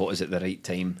kind of got us at the right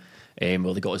time.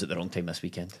 Well, they got us at the wrong time this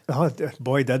weekend. Oh,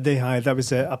 boy, did they. That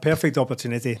was a perfect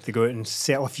opportunity to go out and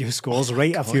settle a few scores,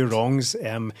 right a few wrongs.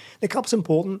 The Cup's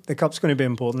important. The Cup's going to be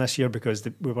important this year because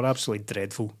we were absolutely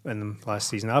dreadful in them last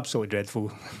season. Absolutely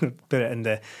dreadful. Put it in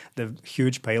the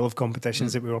huge pile of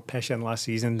competitions that we were pishing last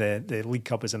season. The League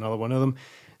Cup is another one of them.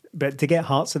 But to get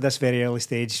Hearts at this very early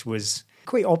stage was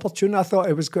quite opportune. I thought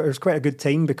it was quite a good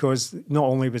time because not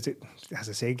only was it, as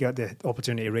I say, got the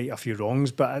opportunity to right a few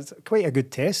wrongs, but it's quite a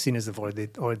good test, seeing as they've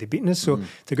already beaten us. So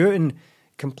to go out and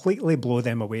completely blow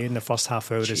them away in the first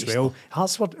half hour as well.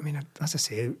 Hearts were, I mean, as I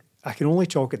say, I can only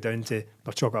chalk it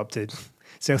up to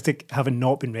Celtic having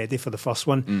not been ready for the first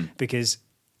one because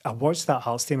I watched that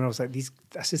Hearts team and I was like,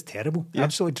 this is terrible,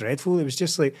 absolutely dreadful. It was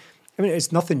just like, I mean,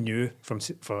 it's nothing new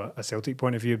for a Celtic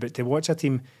point of view, but to watch a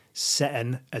team sit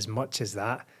in as much as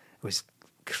that was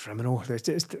criminal.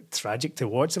 It's tragic to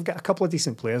watch. They've got a couple of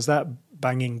decent players. That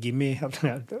Banging Gimme,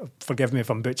 forgive me if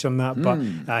I'm butchering that, but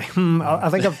I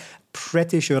think I'm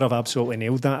pretty sure I've absolutely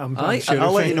nailed that.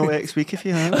 I'll let you know next week if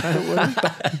you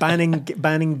have.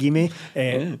 Banning Gimme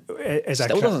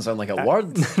still doesn't sound like a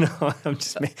word. No, I'm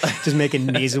just making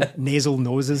nasal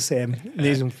noses,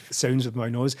 nasal sounds with my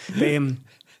nose. But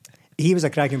he was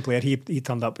a cracking player. He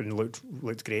turned up and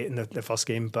looked great in the first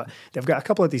game. But they've got a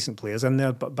couple of decent players in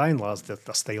there. But by and large, their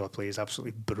style of play is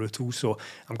absolutely brutal. So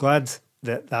I'm glad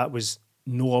that was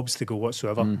no obstacle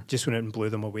whatsoever. Just went out and blew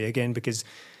them away again. Because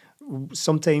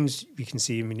sometimes you can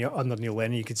see, I mean, under Neil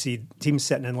Lennon, you could see teams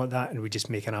sitting in like that, and we just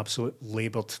make an absolute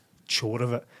laboured chore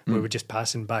of it, where we're just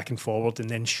passing back and forward and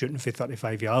then shooting for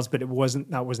 35 yards. But that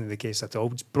wasn't the case at all.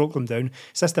 We just broke them down,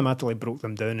 systematically broke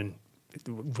them down, and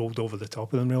rolled over the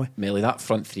top of them, really. Melly, that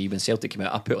front three, when Celtic came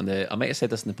out, I might have said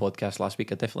this in the podcast last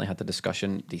week, I definitely had the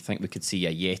discussion, do you think we could see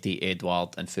a Yeti,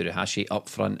 Edouard and Furuhashi up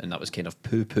front? And that was kind of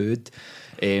poo-pooed.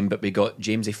 But we got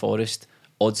Jamesy Forrest,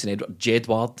 Odsonne Edouard,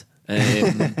 Jedward.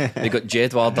 We got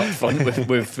Jedward up front with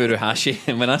Furuhashi.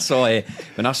 And when I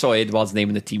saw Edouard's name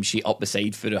in the team sheet up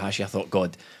beside Furuhashi, I thought,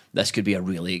 God, this could be a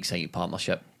really exciting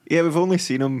partnership. Yeah, we've only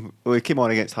seen him. Well, he came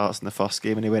on against Hearts in the first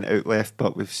game and he went out left,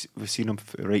 but we've seen him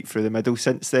right through the middle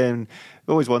since then.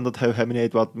 We always wondered how him and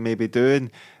Edouard may be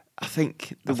doing. I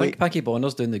think Packy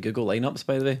Bonner's doing the Google lineups,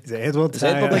 by the way. Is it Edouard? Is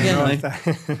Edouard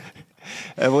again?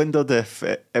 I wondered if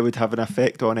it would have an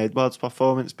effect on Edouard's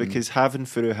performance because having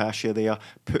Furuhashi there,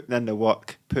 putting in the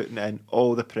work, putting in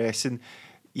all the pressing,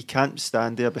 you can't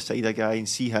stand there beside a guy and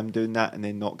see him doing that and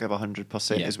then not give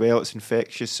 100% as well. It's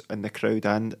infectious in the crowd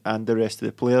and the rest of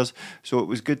the players. So it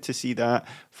was good to see that.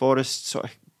 Forrest sort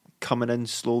of coming in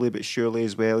slowly but surely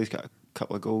as well. He's got a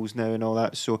couple of goals now and all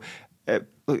that. So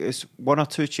it's one or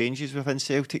two changes within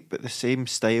Celtic, but the same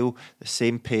style, the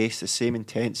same pace, the same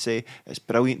intensity. It's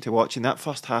brilliant to watch. In that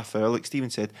first half hour, like Stephen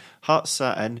said, Hearts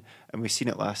sat in, and we've seen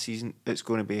it last season. It's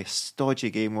going to be a stodgy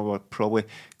game where we're probably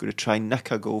going to try and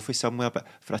nick a goal for somewhere. But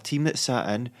for a team that sat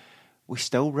in, we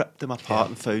still ripped them apart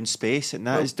and found space, and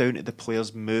that is down to the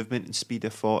players' movement and speed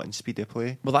of thought and speed of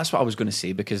play. Well, that's what I was going to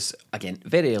say, because again,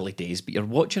 very early days, but you're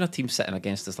watching a team sitting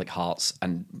against us like Hearts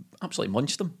and absolutely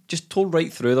munched them, just tore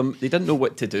right through them. They didn't know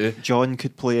what to do. John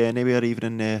could play anywhere, even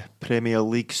in the Premier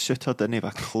League. Suter didn't have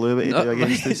a clue what to do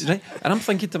against us. Right. And I'm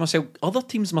thinking to myself, other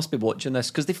teams must be watching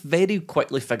this, because they've very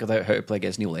quickly figured out how to play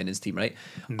against Neil Lennon's team, right?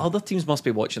 Other teams must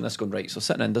be watching this going, right, so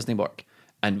sitting in doesn't work,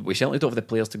 and we certainly don't have the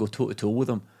players to go toe to toe with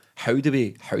them. How do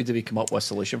we come up with a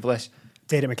solution for this?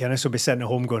 Derek McInnes will be sitting at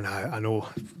home going, I know,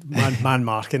 man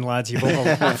marking, lads, you've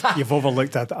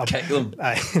overlooked that. Kick them.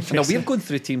 Now, we're going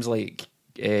through teams like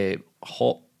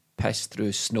hot piss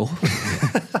through snow.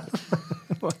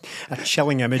 A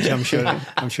chilling image, I'm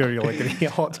sure you'll agree.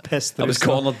 Hot piss through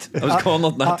snow. I was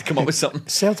cornered and I had to come up with something.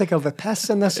 Celtic are the piss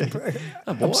in this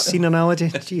obscene analogy.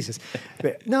 Jesus.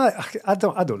 But no, I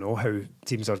don't know how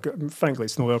teams are. Frankly,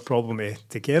 it's not our problem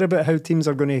to care about how teams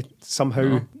are going to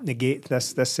somehow negate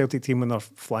this Celtic team when they're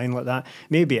flying like that.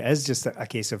 Maybe it is just a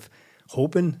case of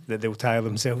hoping that they'll tire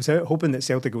themselves out, hoping that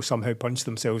Celtic will somehow punch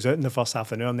themselves out in the first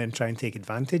half an hour and then try and take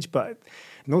advantage. But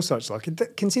no such luck.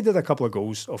 Conceded a couple of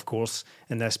goals, of course,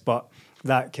 in this, but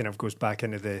that kind of goes back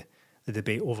into the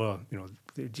debate over,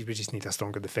 we just need a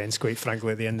stronger defence, quite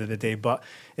frankly, at the end of the day. But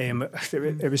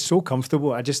it was so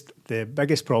comfortable. The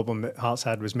biggest problem that Hearts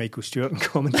had was Michael Stewart and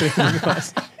commentary.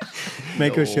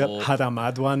 Michael Stewart had a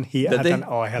mad one. He had an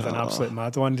absolute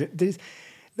mad one.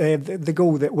 The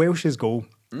goal, that Welsh's goal,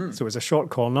 so it was a short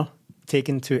corner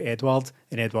taken to Edward,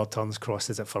 and Edward turns,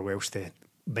 crosses it for Welsh to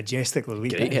majestically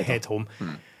leap it and head home.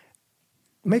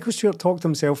 Michael Stewart talked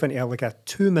himself into like a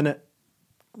 2-minute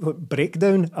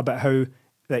breakdown about how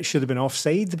that should have been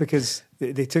offside because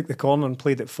they took the corner and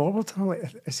played it forward. I'm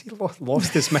like, has he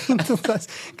lost his mind? That's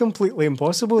completely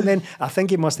impossible. And then I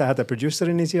think he must have had a producer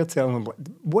in his ear telling him,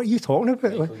 what are you talking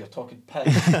about? Michael, you're talking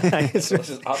piss. This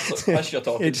is absolute piss you're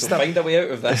talking. So find a way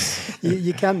out of this.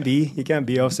 You can't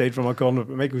be offside from a corner,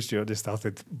 but Michael Stewart just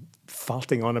started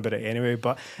farting on about it anyway.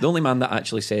 But the only man that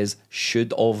actually says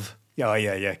should have.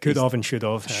 Yeah. Could have and should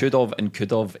have. Should have and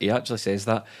could have. He actually says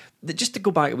that. Just to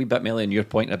go back a wee bit, Melly, on your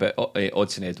point about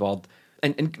Odsonne Edouard,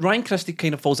 and Ryan Christie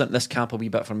kind of falls into this camp a wee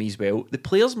bit for me as well. The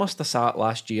players must have sat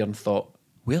last year and thought,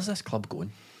 where's this club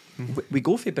going? We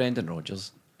go from Brendan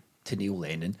Rodgers to Neil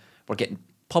Lennon. We're getting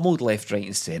pummeled left, right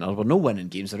and centre. We're no winning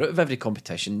games. They're out of every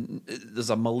competition. There's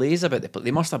a malaise about it, but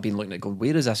they must have been looking at going,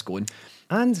 where is this going?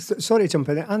 And, sorry to jump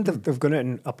in, and they've gone out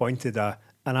and appointed an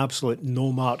absolute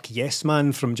no-mark yes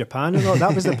man from Japan and all.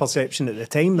 That was the perception at the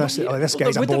time. This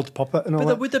guy's a bold puppet and all that.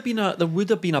 There would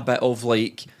have been a bit of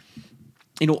like,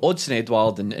 you know, Odsonne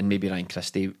Edouard and maybe Ryan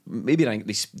Christie,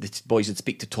 the boys would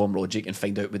speak to Tom Roderick and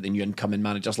find out what the new incoming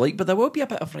manager's like. But there will be a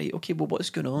bit of, right, okay, well, what's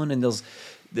going on? And there's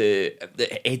the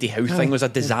Eddie Howe thing was a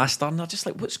disaster, and they're just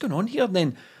like, what's going on here? And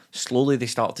then slowly they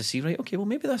start to see, right, okay, well,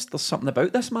 maybe there's something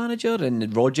about this manager.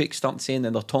 And Roderick starts saying,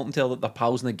 and they're talking to their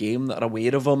pals in the game that are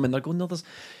aware of him, and they're going, no, there's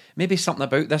maybe something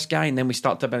about this guy. And then we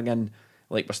start to bring in,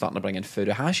 like we're starting to bring in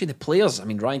Furuhashi. The players, I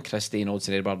mean, Ryan Christie and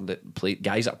Odsonne Edouard,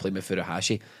 guys that play with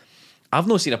Furuhashi, I've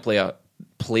not seen a player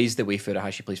plays the way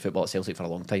Furuhashi plays football at Celtic for a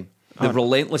long time. The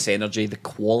relentless energy, the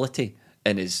quality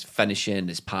in his finishing,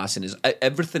 his passing,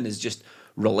 everything is just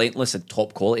relentless and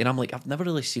top quality. And I'm like, I've never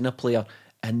really seen a player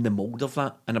in the mould of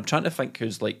that. And I'm trying to think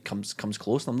who's like comes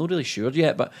close. And I'm not really sure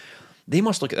yet, but they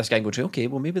must look at this guy and go, okay,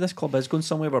 well, maybe this club is going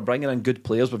somewhere. We're bringing in good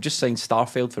players. We've just signed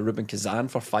Starfelt for Ruben Kazan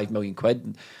for £5 million.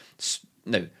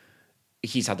 Now,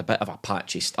 he's had a bit of a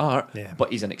patchy start,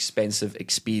 but he's an expensive,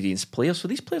 experienced player. So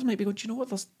these players might be going, do you know what,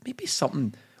 there's maybe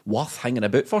something worth hanging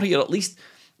about for here. At least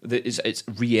it's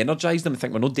re-energised them. I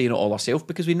think we're not doing it all ourselves,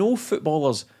 because we know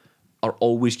footballers are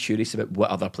always curious about what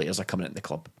other players are coming into the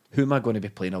club. Who am I going to be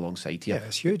playing alongside here? Yeah,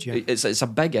 it's huge, yeah. It's a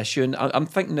big issue, and I'm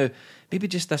thinking now, maybe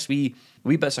just this wee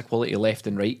bits of quality left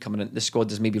and right coming into the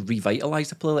squad has maybe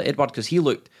revitalised a player like Edouard, because he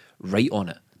looked right on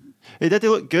it. He did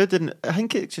look good, and I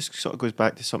think it just sort of goes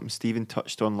back to something Stephen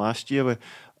touched on last year. Where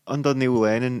under Neil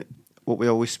Lennon, what we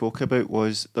always spoke about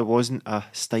was there wasn't a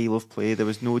style of play. There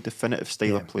was no definitive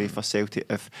style of play for Celtic.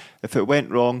 If it went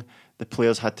wrong, the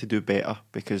players had to do better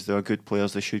because they're good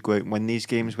players. They should go out and win these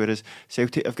games. Whereas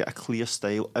Celtic have got a clear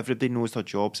style. Everybody knows their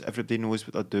jobs. Everybody knows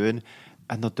what they're doing,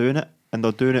 and they're doing it. And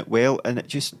they're doing it well, and it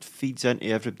just feeds into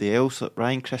everybody else. Like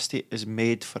Ryan Christie is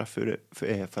made for a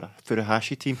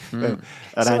Furuhashi team.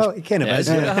 He kind of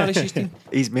is.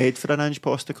 He's made for an Ange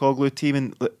Postecoglou team,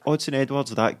 and Odsonne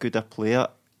Edouard's that good a player.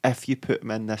 If you put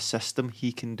him in this system,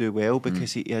 he can do well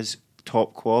because he is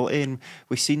top quality, and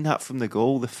we've seen that from the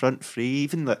goal, the front three,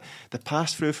 even the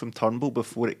pass through from Turnbull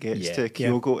before it gets to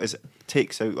Kyogo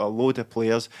takes out a load of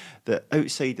players. The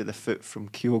outside of the foot from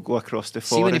Kyogo across the forest.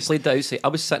 See, when he played the outside, I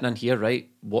was sitting in here, right,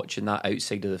 watching that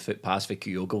outside of the foot pass for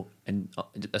Kyogo, and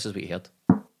this is what he heard.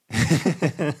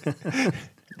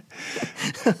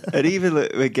 And even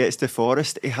when it gets to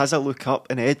Forest, he has a look up,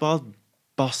 and Edouard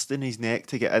busting his neck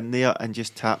to get in there and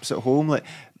just taps it home. Like,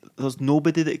 there's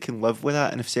nobody that can live with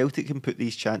that, and if Celtic can put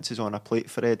these chances on a plate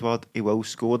for Edouard, he will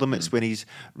score them. It's when he's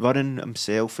running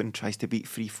himself and tries to beat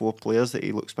 3-4 players that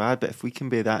he looks bad. But if we can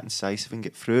be that incisive and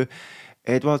get through,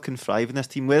 Edouard can thrive in this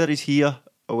team. Whether he's here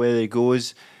or whether he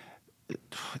goes, it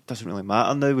doesn't really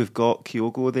matter now. We've got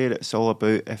Kyogo there. It's all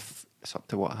about if it's up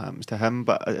to what happens to him.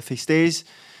 But if he stays,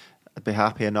 I'd be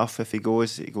happy enough. If he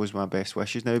goes with my best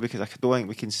wishes now, because I don't think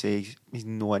we can say he's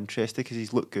no interested, because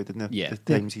he's looked good in the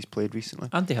times he's played recently.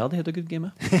 Andy Hardy had a good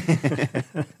game.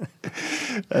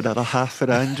 Another half for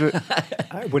Andrew.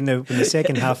 When the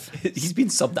second half, he's been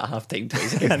subbed at half time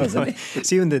twice again, hasn't he?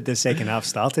 See, when the second half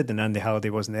started and Andy Hardy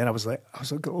wasn't there, I was like,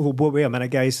 oh, wait a minute,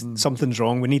 guys, something's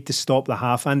wrong. We need to stop the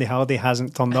half. Andy Hardy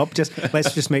hasn't turned up.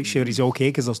 Let's just make sure he's okay,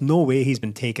 because there's no way he's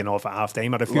been taken off at half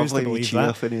time. I refuse to believe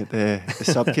that. The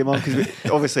sub came on, because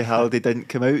obviously Hardy didn't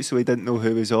come out, so we didn't know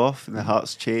who was off, and the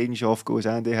Hearts change. Off goes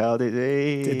Andy Hardy.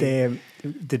 Hey.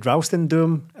 Did Ralston do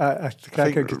him a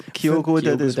cracker? Kyogo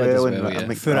did as well. I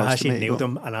think Furuhashi nailed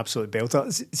him, an absolute belter.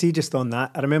 See, just on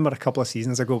that, I remember a couple of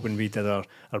seasons ago when we did our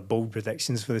bold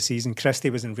predictions for the season,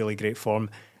 Christie was in really great form.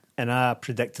 and I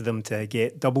predicted them to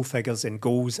get double figures in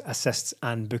goals, assists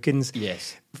and bookings.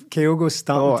 Yes. Kyogo's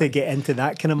starting to get into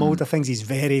that kind of mould of things. He's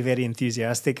very, very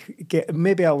enthusiastic.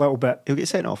 Maybe a little bit... He'll get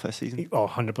sent off this season. Oh,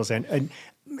 100%. And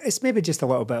it's maybe just a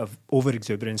little bit of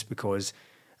over-exuberance because...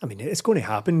 I mean, it's going to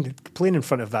happen, playing in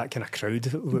front of that kind of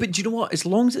crowd. But do you know what? As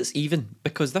long as it's even,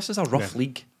 because this is a rough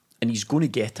league, and he's going to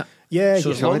get it. Yeah, so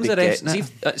as long as the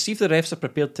refs, see if the refs are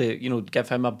prepared to, give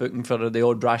him a booking for the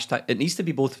odd rash tackle. It needs to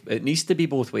be both. It needs to be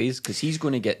both ways because he's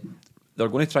going to get. They're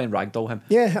going to try and ragdoll him.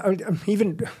 Yeah,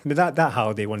 even that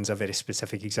Halliday one's a very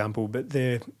specific example, but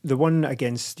the one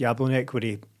against Jablonek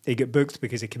where he got booked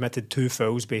because he committed 2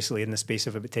 fouls basically in the space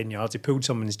of about 10 yards. He pulled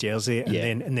someone's jersey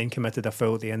and then committed a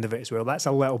foul at the end of it as well. That's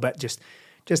a little bit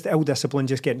just ill discipline,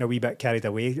 just getting a wee bit carried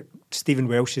away. Stephen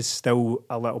Welsh is still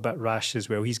a little bit rash as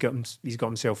well. He's got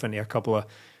himself into a couple of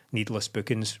needless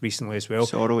bookings recently as well.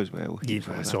 Sorrow as well.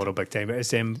 Sorrow big time.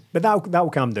 But that'll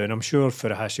calm down. I'm sure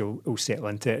Furuhashi will settle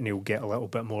into it and he'll get a little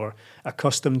bit more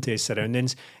accustomed to his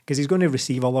surroundings because he's going to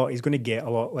receive a lot. He's going to get a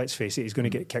lot. Let's face it, he's going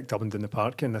to get kicked up and down the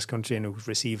park in this country and he'll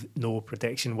receive no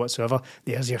protection whatsoever.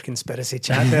 There's your conspiracy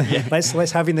chat there.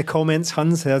 Let's have in the comments,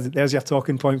 Hans. There's your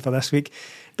talking point for this week.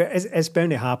 But it's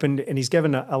bound to happen, and he's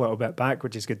given a little bit back,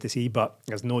 which is good to see. But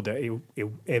there's no doubt he'll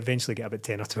eventually get about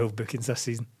 10 or 12 bookings this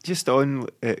season. Just on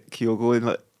Kyogo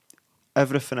and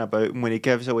everything about him, when he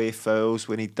gives away fouls,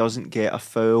 when he doesn't get a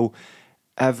foul,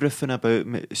 everything about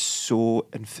him is so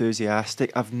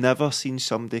enthusiastic. I've never seen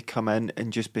somebody come in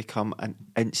and just become an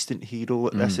instant hero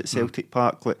like this at Celtic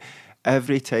Park. Like,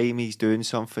 every time he's doing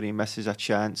something, he misses a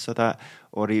chance or that,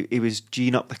 or he was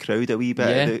geeing up the crowd a wee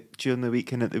bit during the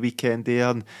week and at the weekend there,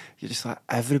 and you're just like,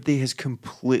 everybody has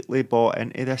completely bought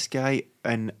into this guy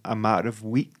in a matter of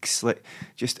weeks. Like,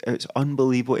 just it's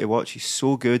unbelievable to watch. He's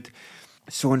so good,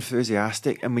 so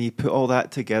enthusiastic, and when you put all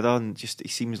that together and just he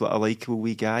seems like a likeable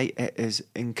wee guy, it is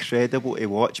incredible to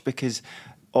watch because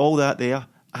all that there,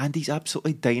 and he's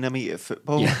absolutely dynamite at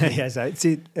football. Yes, I'd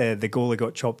say the goal he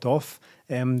got chopped off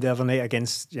the other night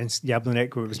against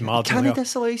Jablonek, where it was marginally Canada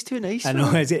is too nice. I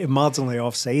know, it's marginally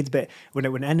offside, but when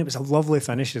it went in, it was a lovely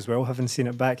finish as well. Having seen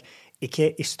it back,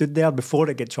 he stood there before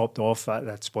it got chopped off.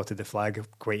 I spotted the flag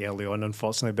quite early on,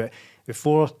 unfortunately, but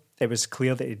before it was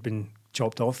clear that he'd been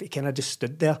chopped off, he kind of just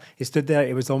stood there.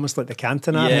 It was almost like the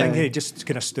Cantona thing. He just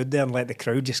kind of stood there and let the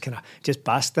crowd just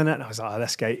bask in it. And I was like,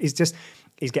 this guy,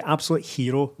 he's got absolute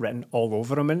hero written all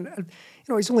over him. And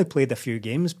he's only played a few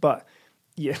games, but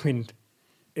yeah, I mean,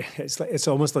 it's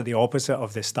almost like the opposite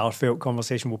of the Starfelt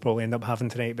conversation we'll probably end up having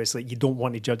tonight. But it's like you don't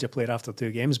want to judge a player after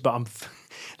 2 games. But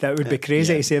that would be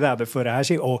crazy to say that about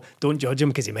Furuhashi. Oh, don't judge him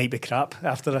because he might be crap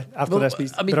after this.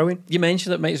 He's brilliant. You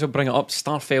mentioned it, might as well bring it up.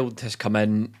 Starfelt has come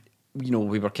in.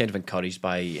 We were kind of encouraged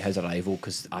by his arrival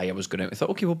because I was going out. I thought,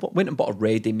 okay, well, went and bought a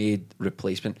ready-made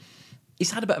replacement.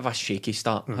 He's had a bit of a shaky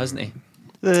start, hasn't he?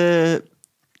 The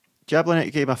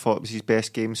Jablonek game, I thought, was his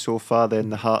best game so far. Then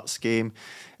the Hearts game,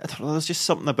 I don't know, there's just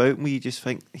something about him where you just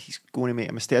think he's going to make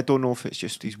a mistake. I don't know if it's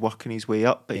just he's working his way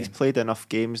up, but he's played enough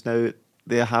games now.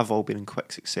 They have all been in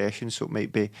quick succession, so it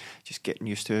might be just getting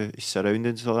used to his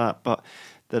surroundings or that. But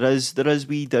there is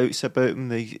wee doubts about him.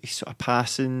 He's sort of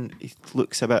passing, he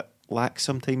looks a bit lax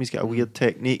sometimes. He's got a weird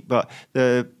technique, but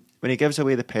when he gives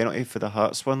away the penalty for the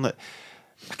Hearts one,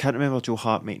 I can't remember Joe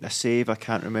Hart making a save. I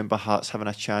can't remember Hearts having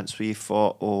a chance where you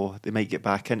thought, they might get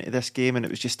back into this game, and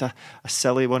it was just a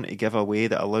silly one to give away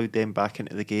that allowed them back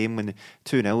into the game when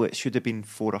 2-0. It should have been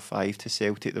 4 or 5 to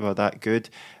Celtic. They were that good,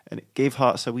 and it gave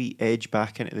Hearts a wee edge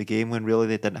back into the game when really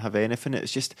they didn't have anything.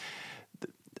 It's just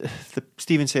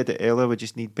Stephen said it earlier, we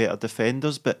just need better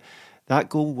defenders, but that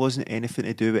goal wasn't anything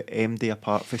to do with MD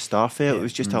apart from Starfelt. It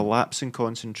was just a lapse in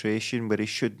concentration where he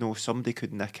should know somebody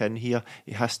could nick in here.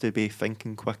 He has to be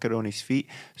thinking quicker on his feet.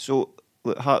 So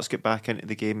look, Hearts get back into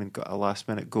the game and got a last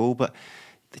minute goal, but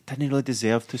they didn't really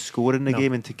deserve to score in the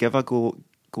game, and to give a goal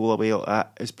away like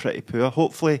that is pretty poor.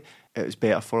 Hopefully it was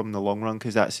better for him in the long run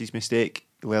because that's his mistake.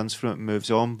 He learns from it and moves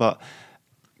on, but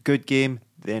good game,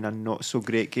 then a not so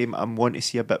great game. I want to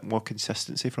see a bit more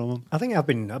consistency from him. I think I've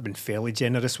been fairly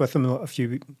generous with him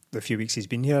the few weeks he's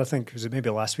been here. I think it was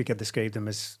maybe last week I described him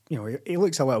as, he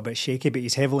looks a little bit shaky, but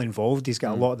he's heavily involved. He's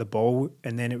got a lot of the ball,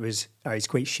 and then it was he's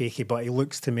quite shaky, but he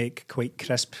looks to make quite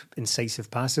crisp, incisive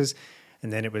passes.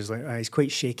 And then it was like, he's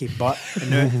quite shaky, but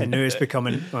and now it's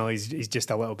becoming, he's just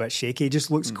a little bit shaky. He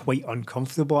just looks quite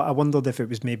uncomfortable. I wondered if it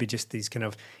was maybe just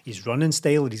his running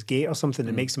style or his gait or something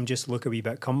that makes him just look a wee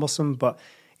bit cumbersome, but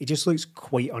he just looks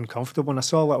quite uncomfortable. And I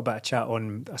saw a little bit of chat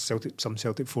on some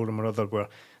Celtic forum or other where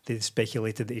they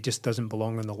speculated that he just doesn't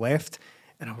belong on the left.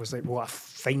 And I was like, well, I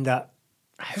find that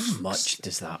How much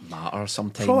does that matter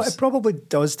sometimes? It probably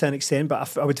does to an extent,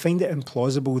 but I would find it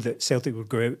implausible that Celtic would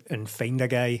go out and find a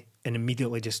guy and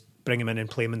immediately just bring him in and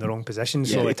play him in the wrong position.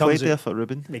 Yeah, so he played there for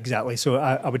Ruben. Exactly. So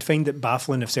I would find it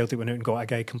baffling if Celtic went out and got a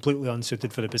guy completely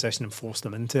unsuited for the position and forced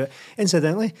him into it.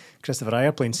 Incidentally, Christopher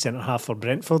Ayer playing centre-half for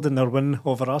Brentford in their win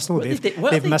over Arsenal.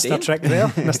 They've missed a trick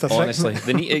there. Honestly,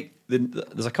 they need to,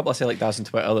 there's a couple of Celtic dads on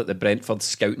Twitter that the Brentford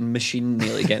scouting machine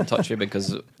nearly get in touch with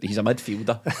because he's a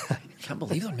midfielder. I can't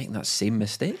believe they're making that same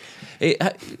mistake. Do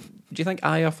you think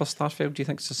Ayer for Starfelt, do you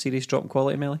think it's a serious drop in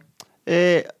quality, Melly?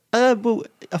 Well,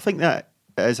 I think that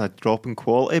it is a drop in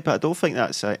quality, but I don't think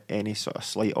that's any sort of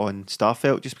slight on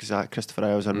Starfelt, just because Christopher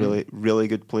Ayer was a really, really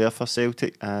good player for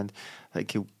Celtic, and I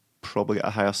think he'll probably get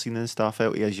a higher ceiling than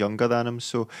Starfelt. He is younger than him,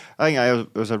 so I think Ayer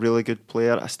was a really good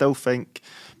player. I still think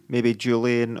maybe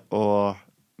Julian, or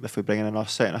if we bring in another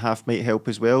centre half, might help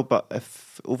as well, but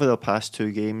if over the past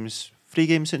 3 games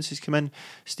since he's come in,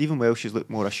 Stephen Welsh has looked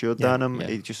more assured than him.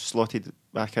 He just slotted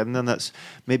back in, and that's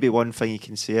maybe one thing you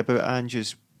can say about Ange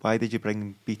is, why did you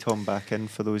bring B-Tom back in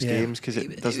for those games? Because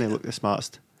it doesn't look the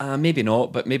smartest. Maybe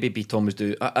not, but maybe B-Tom was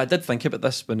due. I did think about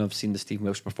this when I've seen the Stephen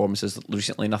Welsh performances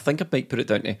recently, and I think I might put it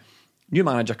down to new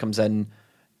manager comes in,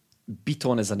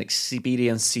 B-Tom is an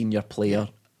experienced senior player,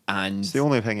 and it's the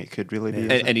only thing it could really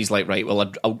be. And he's like, right,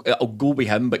 well, I'll go with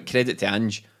him, but credit to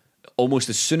Ange, almost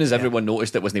as soon as everyone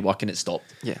noticed it wasn't working, it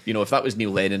stopped. Yeah. You know, if that was Neil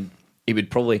Lennon,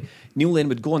 Neil Lennon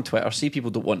would go on Twitter, see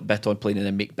people don't want Bitton playing, and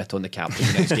then make Bitton the captain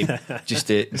the next game just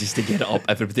to get it up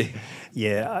everybody.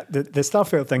 Yeah, the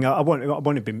Starfelt thing, I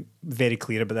want to be very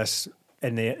clear about this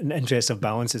in the interest of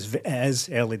balance. It is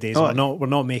early days. We're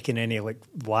not making any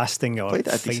lasting or played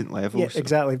at a decent level. Yeah,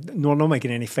 exactly. No, we're not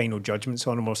making any final judgments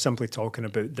on him. We're simply talking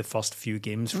about the first few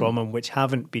games from him, which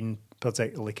haven't been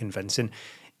particularly convincing.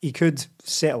 He could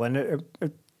settle in.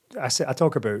 I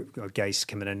talk about guys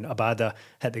coming in. Abada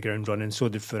hit the ground running, so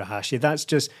did Furuhashi.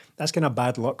 That's kind of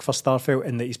bad luck for Starfelt,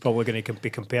 in that he's probably going to be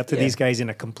compared to these guys in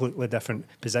a completely different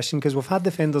position, because we've had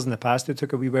defenders in the past who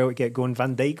took a wee while to get going.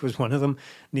 Van Dijk was one of them.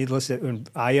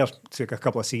 Ayer took a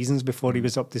couple of seasons before he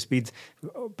was up to speed,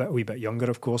 but a wee bit younger,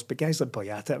 of course. But guys like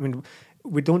Boyata, I mean,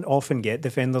 we don't often get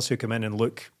defenders who come in and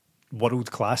look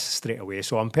world class straight away.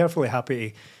 So I'm perfectly happy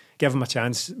to give him a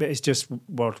chance, but it's just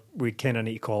we kind of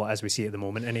need to call it as we see it at the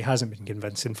moment, and he hasn't been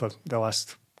convincing for the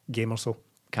last game or so.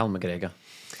 Callum McGregor,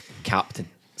 captain,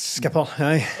 skipper.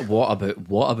 Aye. What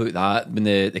about that? When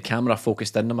the camera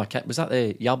focused in him, was that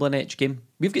the Jablonec game?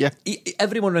 We've got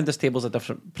everyone around this table has a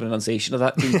different pronunciation of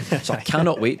that team, so I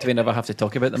cannot wait till we never have to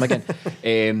talk about them again.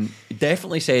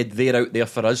 Definitely said they're out there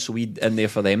for us, so we in there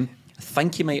for them. I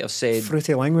think he might have said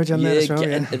fruity language in there as well.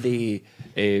 Get into the.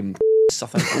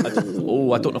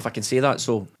 I don't know if I can say that.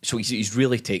 So he's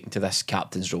really taken to this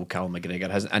captain's role, Callum McGregor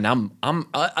has, and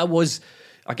I was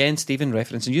again, Stephen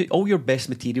referencing you. All your best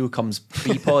material comes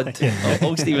pre-pod.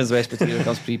 All Stephen's best material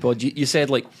comes pre-pod. You said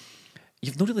like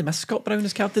you've not really missed Scott Brown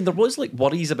as captain. There was like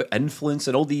worries about influence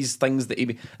and all these things that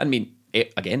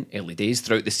again, early days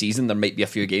throughout the season, there might be a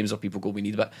few games where people go, we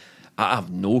need a bit. I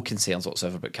have no concerns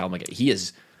whatsoever about Callum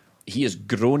McGregor. He has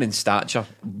grown in stature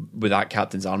with that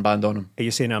captain's armband on him. Are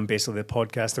you saying I'm basically the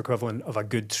podcast equivalent of a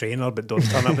good trainer, but don't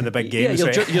turn up in the big games?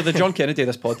 You're the John Kennedy of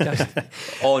this podcast.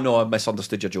 Oh no, I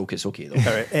misunderstood your joke. It's okay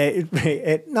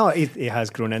though. No, he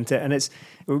has grown into it, and it's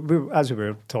as we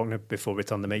were talking before we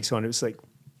turned the mics on. It was like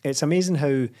it's amazing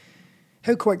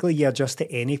how quickly you adjust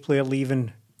to any player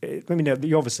leaving. I mean,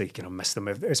 you obviously kind of miss them,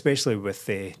 especially with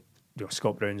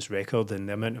Scott Brown's record and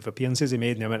the amount of appearances he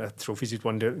made and the amount of trophies he's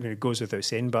won. It goes without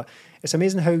saying, but it's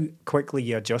amazing how quickly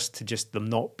you adjust to just them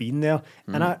not being there.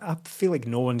 And I feel like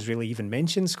no one's really even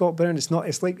mentioned Scott Brown.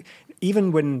 It's like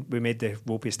even when we made the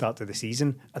ropey start to the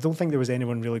season, I don't think there was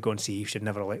anyone really going to say you should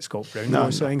never let Scott Brown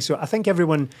go. So I think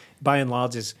everyone by and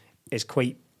large is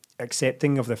quite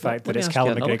accepting of the fact that it's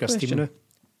Callum McGregor's team now.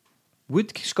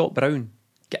 Would Scott Brown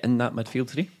get in that midfield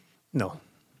three? No.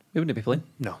 He wouldn't be playing.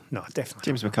 No, definitely.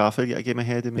 James McCarthy get a game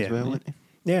ahead of him as well, wouldn't he?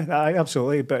 Yeah,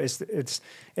 absolutely. But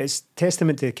it's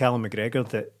testament to Callum McGregor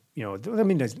that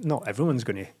not everyone's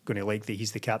going to like that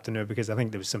he's the captain now, because I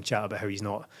think there was some chat about how he's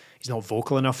not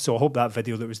vocal enough. So I hope that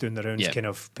video that was doing the rounds kind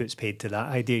of puts paid to that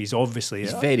idea. He's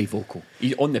very vocal.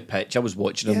 He's on the pitch. I was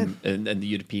watching him in the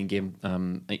European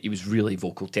game. He was really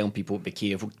vocal, telling people to be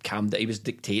careful, calm down. He was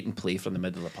dictating play from the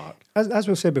middle of the park. As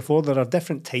we've said before, there are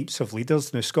different types of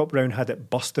leaders. Now Scott Brown had it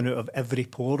busting out of every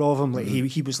pore of him. Like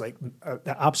he was like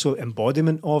the absolute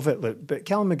embodiment of it. But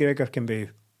Callum McGregor can be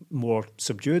more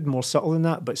subdued, more subtle than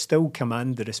that, but still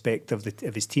command the respect of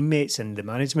his teammates and the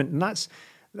management, and that's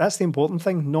That's the important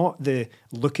thing, not the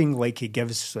looking like he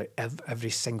gives like every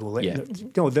single...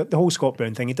 the whole Scott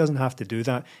Brown thing, he doesn't have to do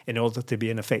that in order to be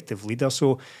an effective leader.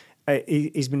 So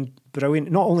he's been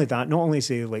brilliant. Not only that, not only is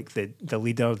he like the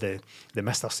leader, the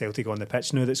Mr. Celtic on the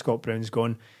pitch now that Scott Brown's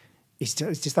gone, he's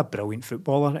just a brilliant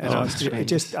footballer. And it's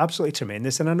just absolutely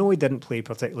tremendous. And I know he didn't play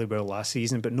particularly well last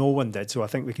season, but no one did. So I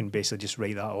think we can basically just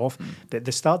write that off. But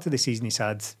the start of the season he's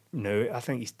had now, I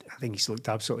think he's looked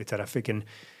absolutely terrific. And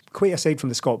quite aside from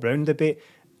the Scott Brown debate,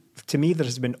 to me there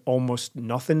has been almost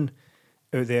nothing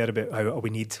out there about how we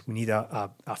need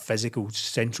a physical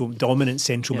dominant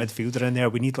central midfielder in there.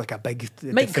 We need like a big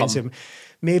defensive. Come.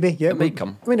 Maybe, yeah. It might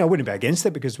come. I mean, I wouldn't be against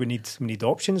it because we need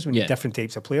options. We need different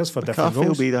types of players for different roles.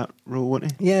 will be that role,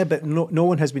 won't he? Yeah, but no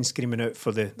one has been screaming out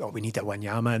for we need a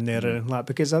Wanyama in there and that,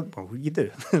 because you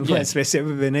do. Let's face it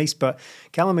would be nice. But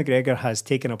Callum McGregor has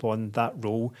taken upon that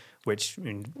role, which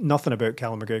nothing about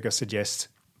Callum McGregor suggests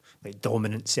like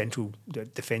dominant central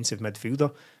defensive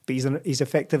midfielder, but he's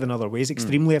effective in other ways,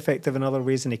 extremely effective in other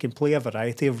ways, and he can play a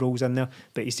variety of roles in there.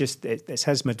 But it's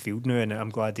his midfield now, and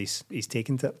I'm glad he's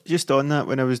taken to it. Just on that,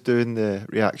 when I was doing the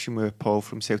reaction with Paul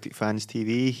from Celtic Fans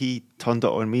TV, he turned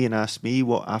it on me and asked me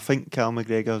what I think Cal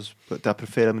McGregor's. But do I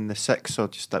prefer him in the 6 or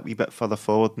just that wee bit further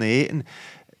forward in the 8? And it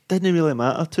didn't really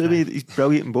matter to me. He's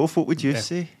brilliant in both. What would you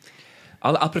say?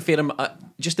 I prefer him,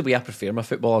 just the way I prefer my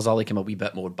footballers. I like him a wee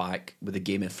bit more back with the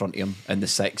game in front of him, and the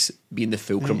 6 being the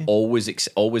fulcrum, always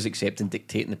accepting,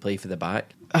 dictating the play for the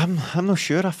back. I'm not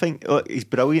sure. I think he's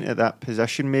brilliant at that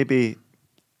position. Maybe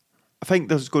I think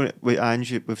there's going to, with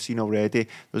Ange, we've seen already,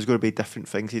 there's going to be different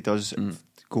things he does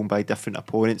going by different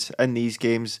opponents in these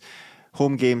games.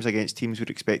 Home games against teams we're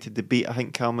expected to beat, I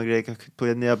think Cal McGregor could play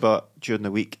in there, but during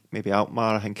the week, maybe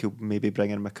Alkmaar, I think he'll maybe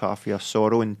bring in McCarthy or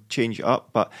Sorrow and change it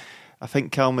up. But I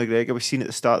think Cal McGregor, we've seen at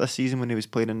the start of the season when he was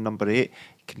playing in number 8,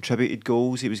 he contributed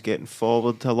goals, he was getting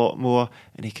forward a lot more,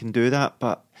 and he can do that.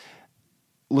 But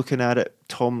looking at it,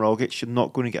 Tom Rogic, you're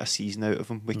not going to get a season out of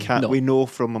him. We can't. We know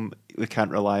from him we can't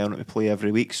rely on him to play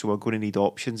every week, so we're going to need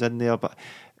options in there. But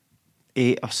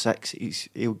 8 or 6,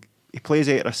 he plays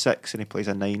 8 or 6 and he plays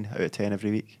a 9 out of 10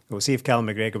 every week. We'll see if Callum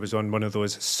McGregor was on one of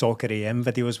those Soccer AM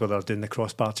videos where they're doing the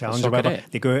crossbar challenge or whatever.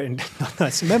 They go out and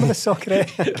remember the Soccer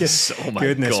Oh my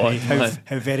goodness God, me,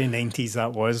 how very 90s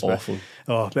that was. Awful.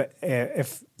 But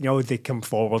if they come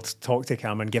forward, talk to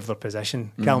Callum and give their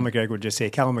position, Callum McGregor would just say,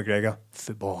 Callum McGregor,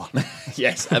 footballer.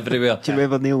 Yes, everywhere. Do you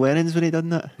remember Neil Lennon's when he done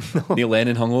that? Neil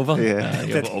Lennon hungover?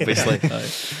 Yeah. Obviously.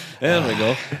 There we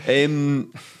go.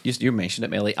 You mentioned it,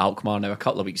 Melly. Alkmaar now, a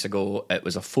couple of weeks ago, it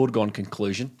was a foregone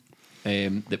conclusion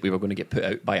that we were going to get put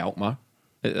out by Alkmaar.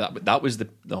 That was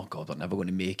oh God, they're never going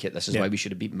to make it. This is why we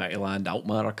should have beat Midtjylland.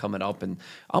 Alkmaar are coming up, and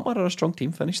Alkmaar are a strong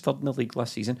team, finished 3rd in the league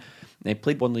last season. They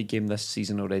played one league game this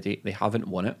season already. They haven't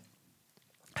won it.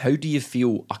 How do you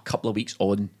feel a couple of weeks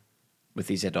on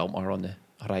with AZ Alkmaar on the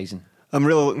horizon? I'm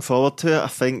really looking forward to it. I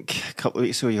think a couple of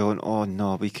weeks ago you're going, oh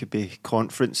no, we could be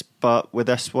conference. But with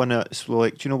this one, it's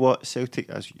like, do you know what, Celtic,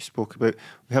 as you spoke about,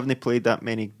 we haven't played that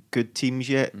many good teams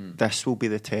yet. This will be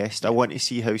the test. I want to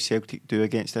see how Celtic do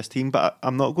against this team, but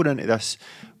I'm not going into this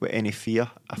with any fear.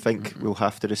 I think we'll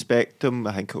have to respect them.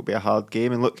 I think it'll be a hard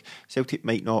game. And look, Celtic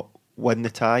might not win the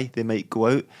tie. They might go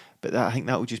out. But I think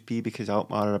that will just be because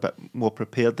Alkmaar are a bit more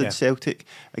prepared than Celtic.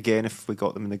 Again, if we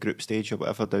got them in the group stage or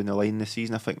whatever down the line this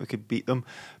season, I think we could beat them.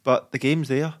 But the game's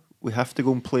there. We have to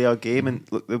go and play our game.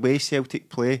 And look, the way Celtic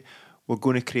play, we're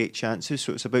going to create chances.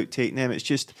 So it's about taking them. It's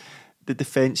just the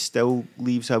defence still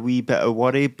leaves a wee bit of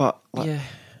worry. But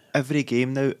every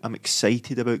game now, I'm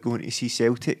excited about going to see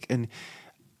Celtic. And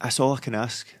that's all I can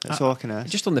ask. All I can ask.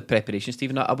 Just on the preparation,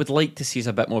 Stephen, I would like to see us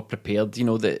a bit more prepared. You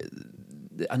know,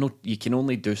 I know you can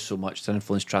only do so much to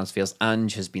influence transfers.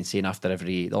 Ange has been saying after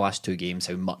the last 2 games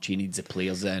how much he needs the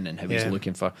players in and how he's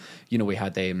looking for. You know, we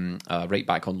had right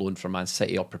back on loan from Man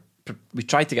City. We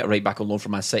tried to get right back on loan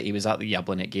from Man City. He was at the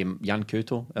Jablonec game. Jan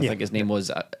Kuto, I think his name was.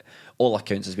 All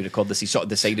accounts as we record this, he sort of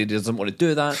decided he doesn't want to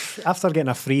do that. After getting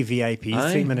a free VIP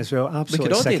treatment as well, absolutely. We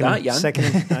could all do that,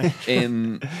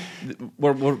 Jan.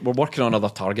 We're working on other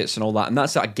targets and all that, and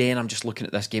that's it. Again, I'm just looking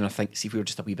at this game and I think, see if we were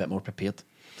just a wee bit more prepared,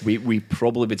 we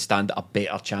probably would stand a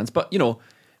better chance. But you know,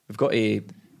 we've got to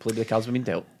play with the cards we've been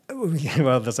dealt.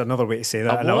 Well, there's another way to say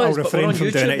that, and I'll refrain from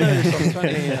doing it.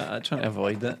 Now, I'm trying to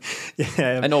avoid it.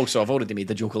 And also, I've already made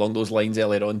the joke along those lines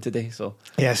earlier on today. So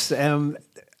yes, the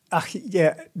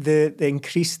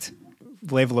increased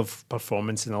level of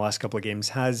performance in the last couple of games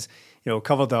has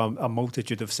covered a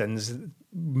multitude of sins,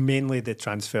 mainly the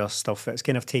transfer stuff. It's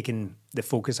kind of taken the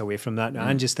focus away from that. Now,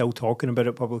 Ange's still talking about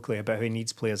it publicly, about how he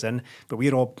needs players in, but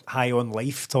we're all high on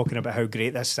life talking about how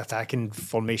great this attacking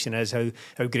formation is, how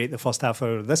great the first half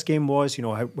of this game was,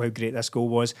 how great this goal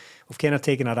was. We've kind of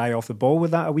taken our eye off the ball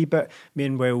with that a wee bit.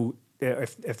 Meanwhile,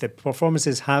 if the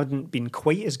performances hadn't been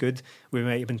quite as good, we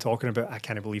might have been talking about, I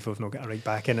can't believe we've not got a right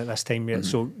back in at this time yet.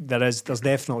 So there's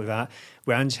definitely that.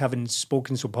 With Ange having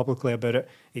spoken so publicly about it,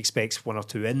 he expects one or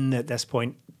two in at this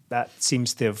point. That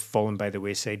seems to have fallen by the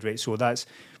wayside, right? So that's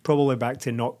probably back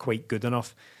to not quite good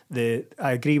enough. I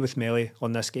agree with Melly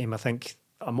on this game. I think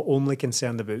I'm only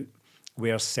concerned about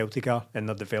where Celtic are in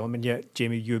their development yet.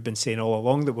 Jamie, you've been saying all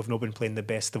along that we've not been playing the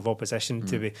best of opposition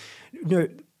to be.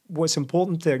 What's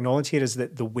important to acknowledge here is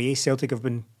that the way Celtic have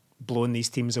been blowing these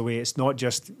teams away, we're not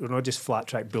just flat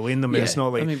track bullying them. It's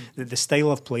not like the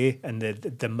style of play and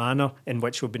the manner in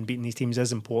which we've been beating these teams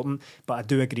is important, but I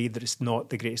do agree that it's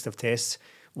not the greatest of tests.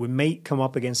 We might come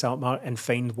up against Alkmaar and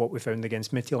find what we found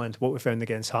against Midtjylland, what we found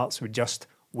against Hearts. We just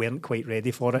weren't quite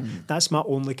ready for it. That's my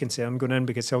only concern going in,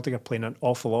 because Celtic are playing an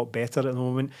awful lot better at the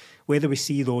moment. Whether we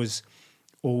see those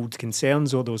old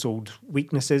concerns or those old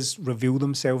weaknesses reveal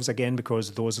themselves again,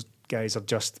 because those guys are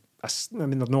just, they're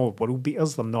no world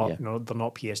beaters, they're not they're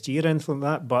not PSG or anything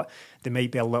like that, but they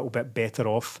might be a little bit better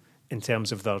off in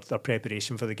terms of their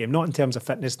preparation for the game, not in terms of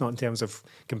fitness, not in terms of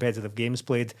competitive games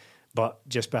played, but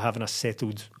just by having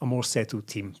a more settled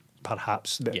team,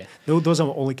 perhaps. Those are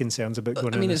my only concerns about going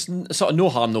in. I mean, it's sort of no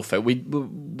harm, no foul. We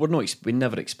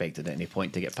never expected at any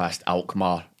point to get past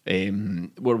Alkmaar.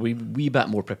 We're a wee bit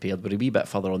more prepared. We're a wee bit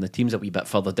further on. The team's a wee bit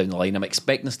further down the line. I'm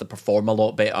expecting us to perform a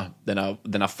lot better than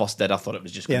I first did. I thought it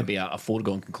was just going to be a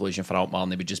foregone conclusion for Alkmaar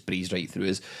and they would just breeze right through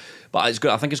us. But it's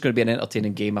good. I think it's going to be an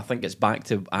entertaining game. I think it's back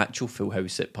to actual full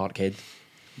house at Parkhead.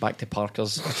 Back to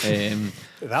Parker's.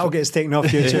 That'll get us taken off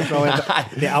YouTube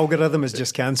probably. The algorithm has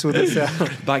just cancelled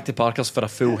it. Back to Parker's for a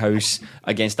full house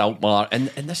against Alkmaar, and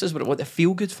this is what the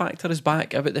feel good factor is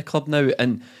back about the club now,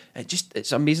 and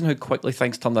it's amazing how quickly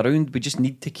things turn around. We just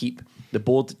need to keep the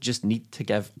board. Just need to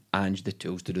give Ange the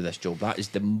tools to do this job. That is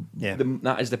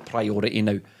that is the priority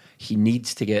now. He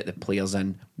needs to get the players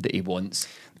in that he wants.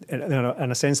 In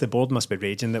a sense, the board must be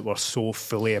raging that we're so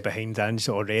fully behind Ange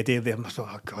already. They must be,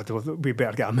 oh God, we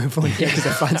better get a move on here,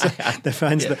 because the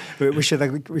fans, we should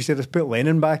have put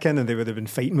Lennon back in and they would have been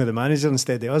fighting with the manager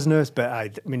instead of us now. But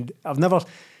I mean, I've never.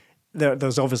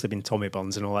 There's obviously been Tommy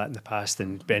Burns and all that in the past,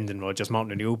 and Brendan Rodgers,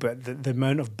 Martin O'Neill, but the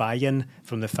amount of buy-in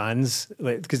from the fans,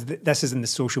 because this is in the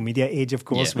social media age, of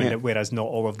course, whereas not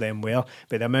all of them were,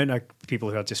 but the amount of people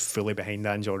who are just fully behind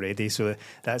Ange already, so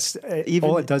that's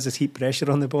all it does is heap pressure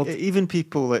on the board. Even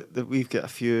people that we've got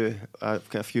I've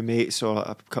got a few mates or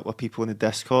a couple of people in the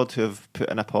Discord who have put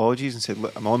in apologies and said,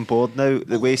 look, I'm on board now.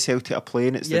 The way Celtic are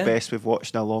playing, it's the best we've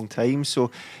watched in a long time.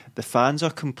 So the fans are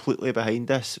completely behind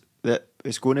this. That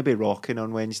it's going to be rocking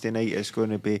on Wednesday night. It's going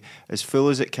to be as full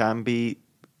as it can be,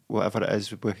 whatever it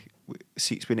is, with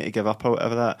seats we need to give up or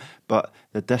whatever that. But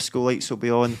the disco lights will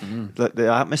be on.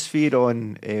 The atmosphere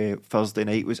on Thursday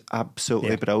night was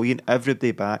absolutely brilliant.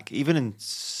 Everybody back, even in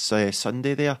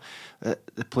Sunday there,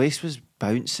 the place was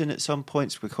bouncing at some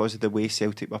points because of the way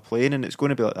Celtic were playing, and it's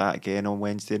going to be like that again on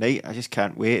Wednesday night. I just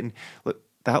can't wait. And look,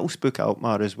 that'll spook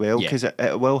Alkmaar as well, because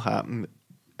it will happen.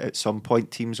 At some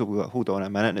point, teams will be like, hold on a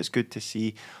minute, and it's good to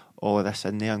see all of this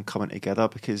in there and coming together,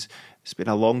 because it's been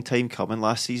a long time coming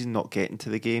last season, not getting to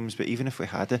the games, but even if we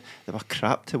had it, they were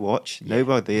crap to watch. Now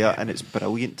we're there and it's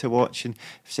brilliant to watch, and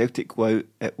if Celtic go out,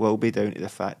 it will be down to the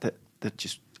fact that they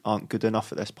just aren't good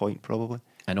enough at this point, probably.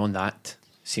 And on that,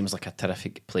 seems like a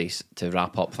terrific place to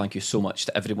wrap up. Thank you so much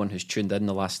to everyone who's tuned in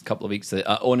the last couple of weeks.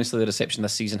 Honestly, the reception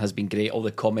this season has been great. All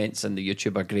the comments and the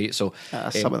YouTube are great. So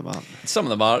some of them aren't. Some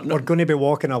of them are. We're going to be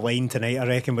walking a line tonight, I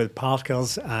reckon, with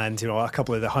Parkers and a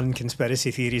couple of the Hun conspiracy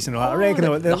theories and all that. I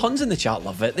reckon the Huns in the chat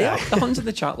love it. The Huns in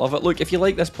the chat love it. Look, if you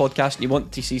like this podcast and you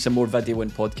want to see some more video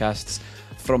and podcasts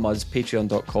from us,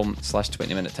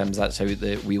 patreon.com/20minutetims. That's how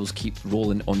the wheels keep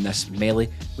rolling on this melee.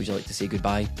 Would you like to say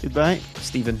goodbye? Goodbye.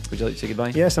 Stephen, would you like to say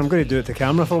goodbye? Yes, I'm going to do it to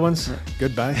camera for once.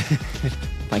 Goodbye.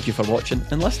 Thank you for watching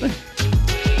and listening.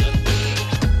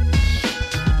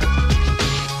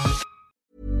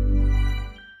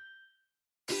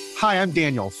 Hi, I'm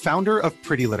Daniel, founder of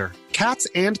Pretty Litter. Cats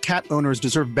and cat owners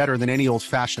deserve better than any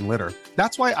old-fashioned litter.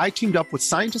 That's why I teamed up with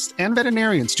scientists and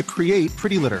veterinarians to create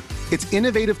Pretty Litter. Its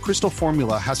innovative crystal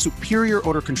formula has superior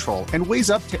odor control and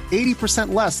weighs up to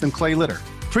 80% less than clay litter.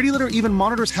 Pretty Litter even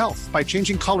monitors health by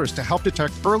changing colors to help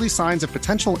detect early signs of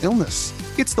potential illness.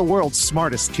 It's the world's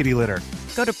smartest kitty litter.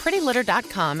 Go to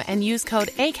prettylitter.com and use code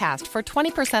ACAST for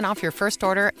 20% off your first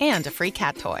order and a free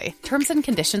cat toy. Terms and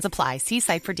conditions apply. See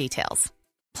site for details.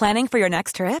 Planning for your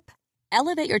next trip?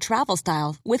 Elevate your travel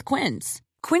style with Quince.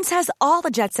 Quince has all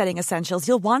the jet-setting essentials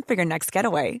you'll want for your next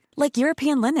getaway, like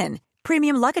European linen,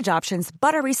 premium luggage options,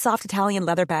 buttery soft Italian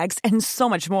leather bags, and so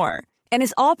much more. And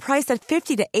is all priced at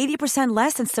 50 to 80%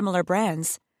 less than similar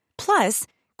brands. Plus,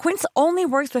 Quince only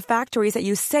works with factories that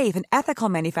use safe and ethical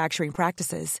manufacturing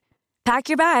practices. Pack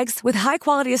your bags with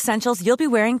high-quality essentials you'll be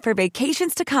wearing for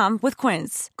vacations to come with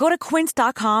Quince. Go to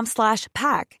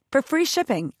quince.com/pack for free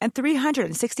shipping and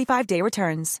 365-day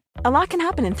returns. A lot can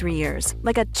happen in 3 years,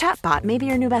 like a chatbot may be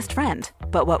your new best friend.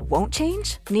 But what won't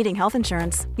change? Needing health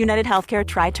insurance. United Healthcare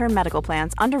Tri-Term Medical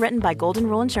Plans, underwritten by Golden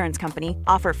Rule Insurance Company,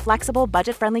 offer flexible,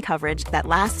 budget-friendly coverage that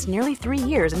lasts nearly 3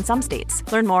 years in some states.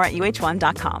 Learn more at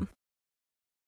uh1.com.